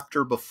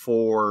chapter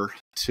before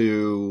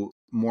to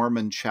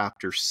Mormon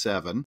chapter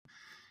 7.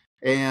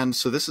 And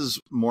so this is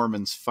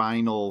Mormon's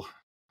final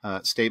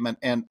statement.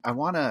 And I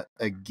want to,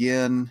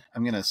 I'm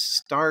going to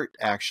start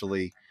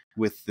actually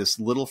with this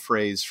little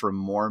phrase from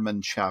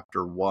Mormon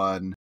chapter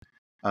 1.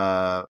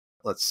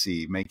 Let's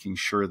see, making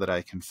sure that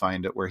I can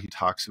find it, where he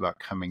talks about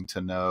coming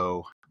to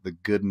know the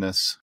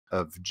goodness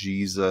of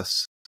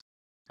Jesus.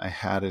 I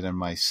had it in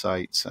my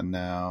sights, and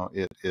now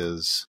it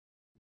is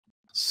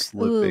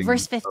slipping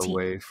verse 15.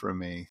 away from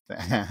me.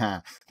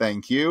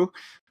 Thank you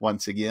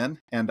once again.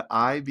 And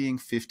I, being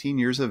 15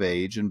 years of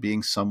age and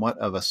being somewhat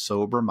of a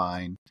sober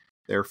mind,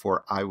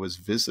 therefore I was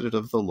visited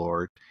of the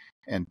Lord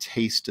and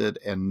tasted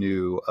and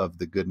knew of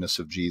the goodness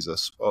of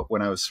Jesus.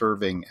 When I was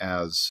serving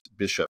as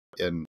bishop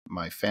in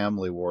my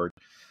family ward,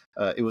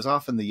 it was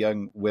often the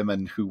young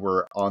women who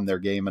were on their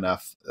game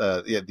enough,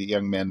 the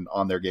young men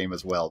on their game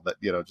as well, but,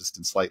 just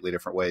in slightly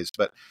different ways,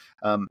 but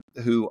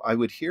who I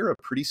would hear a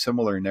pretty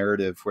similar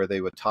narrative where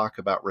they would talk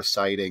about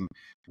reciting,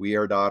 we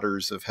are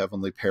daughters of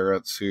heavenly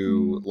parents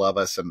who love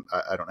us. And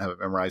I don't have it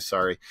memorized,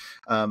 sorry.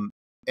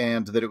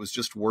 And that it was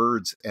just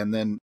words. And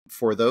then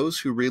for those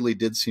who really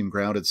did seem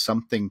grounded,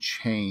 something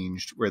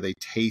changed where they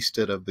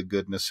tasted of the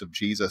goodness of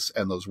Jesus,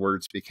 and those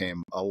words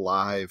became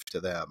alive to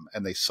them,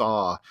 and they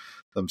saw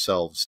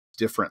themselves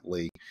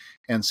differently.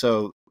 And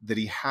so that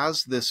he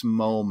has this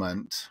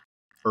moment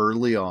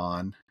early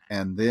on,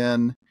 and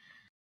then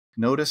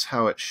notice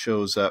how it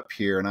shows up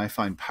here. And I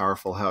find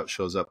powerful how it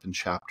shows up in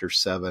chapter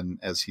 7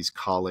 as he's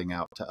calling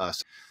out to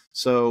us.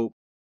 So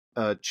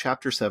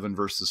chapter 7,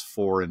 verses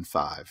 4 and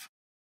 5.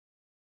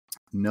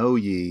 Know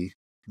ye,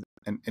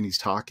 and he's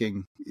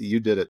talking, you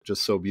did it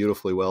just so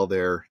beautifully well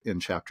there in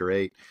chapter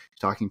 8,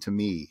 talking to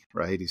me,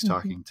 right? He's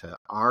talking to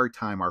our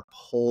time, our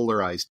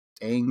polarized,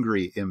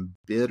 angry,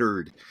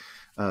 embittered,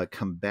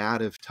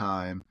 combative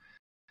time.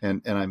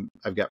 And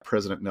I've got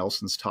President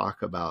Nelson's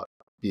talk about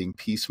being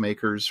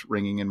peacemakers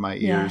ringing in my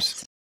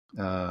ears.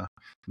 Yes.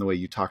 The way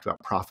you talked about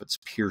prophets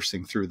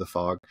piercing through the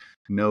fog.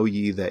 Know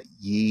ye that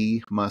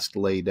ye must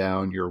lay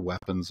down your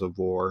weapons of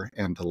war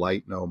and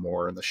delight no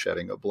more in the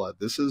shedding of blood.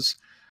 This is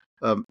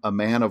a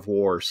man of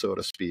war, so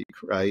to speak,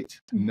 right?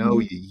 Know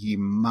ye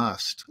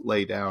must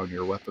lay down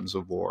your weapons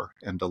of war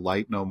and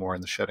delight no more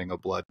in the shedding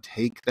of blood.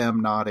 Take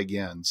them not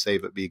again,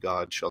 save it be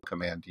God shall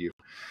command you.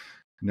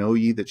 Know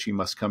ye that ye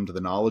must come to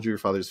the knowledge of your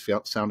fathers,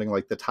 sounding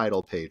like the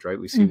title page, right?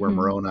 We see where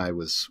Moroni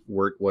was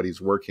what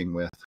he's working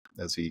with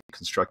as he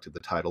constructed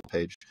the title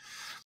page.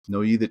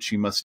 Know ye that ye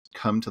must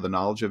come to the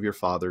knowledge of your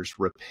fathers,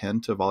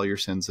 repent of all your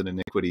sins and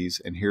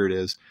iniquities, and here it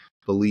is,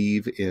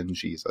 believe in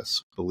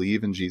Jesus.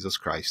 Believe in Jesus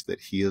Christ,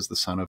 that he is the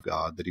Son of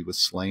God, that he was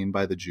slain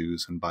by the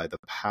Jews, and by the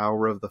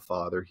power of the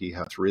Father he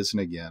hath risen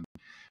again,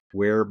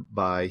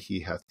 whereby he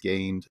hath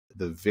gained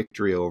the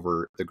victory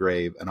over the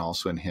grave, and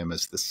also in him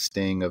is the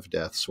sting of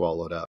death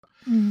swallowed up.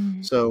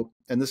 So,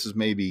 and this is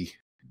maybe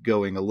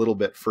going a little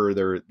bit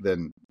further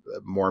than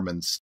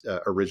Mormon's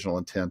original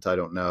intent, I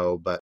don't know,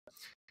 but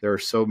there are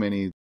so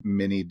many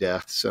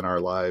deaths in our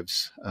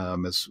lives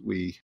as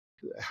we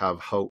have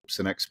hopes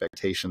and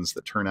expectations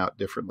that turn out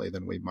differently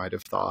than we might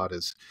have thought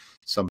as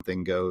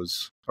something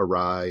goes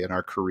awry in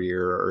our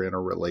career or in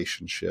a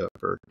relationship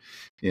or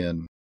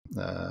in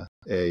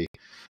a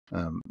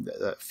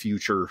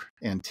future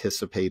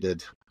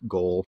anticipated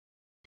goal.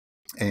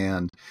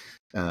 And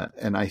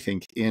I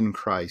think in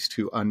Christ,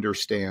 who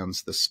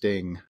understands the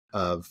sting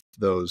of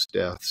those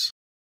deaths,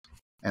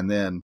 and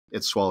then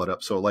it's swallowed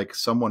up. So like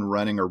someone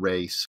running a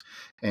race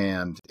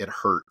and it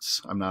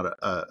hurts. I'm not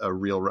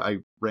I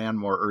ran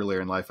more earlier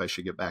in life. I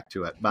should get back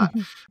to it, but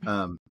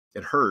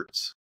it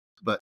hurts.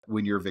 But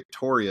when you're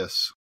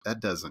victorious, that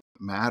doesn't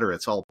matter.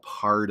 It's all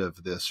part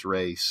of this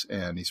race.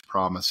 And he's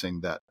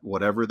promising that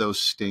whatever those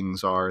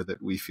stings are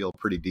that we feel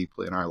pretty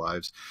deeply in our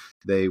lives,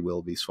 they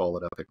will be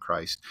swallowed up in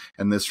Christ.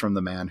 And this from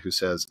the man who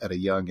says, at a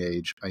young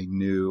age, I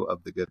knew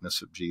of the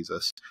goodness of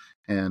Jesus.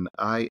 And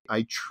I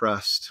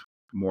trust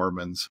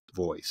Mormon's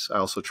voice. I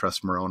also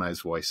trust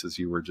Moroni's voice, as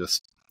you were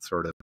just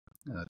sort of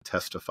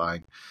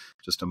testifying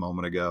just a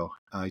moment ago.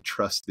 I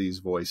trust these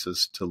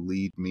voices to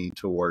lead me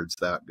towards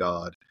that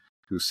God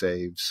who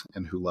saves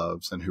and who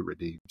loves and who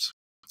redeems.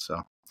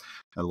 So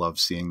I love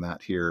seeing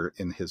that here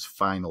in his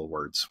final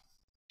words.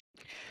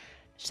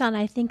 Shon,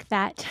 I think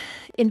that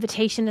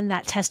invitation and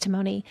that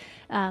testimony,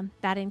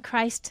 that in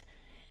Christ,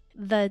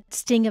 the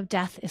sting of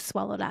death is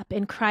swallowed up.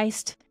 In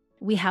Christ,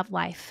 we have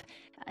life.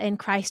 In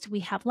Christ, we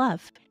have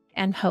love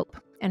and hope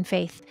and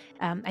faith.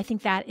 I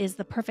think that is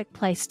the perfect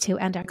place to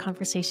end our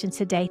conversation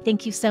today.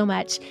 Thank you so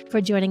much for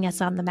joining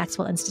us on the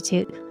Maxwell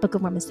Institute Book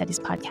of Mormon Studies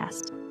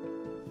podcast.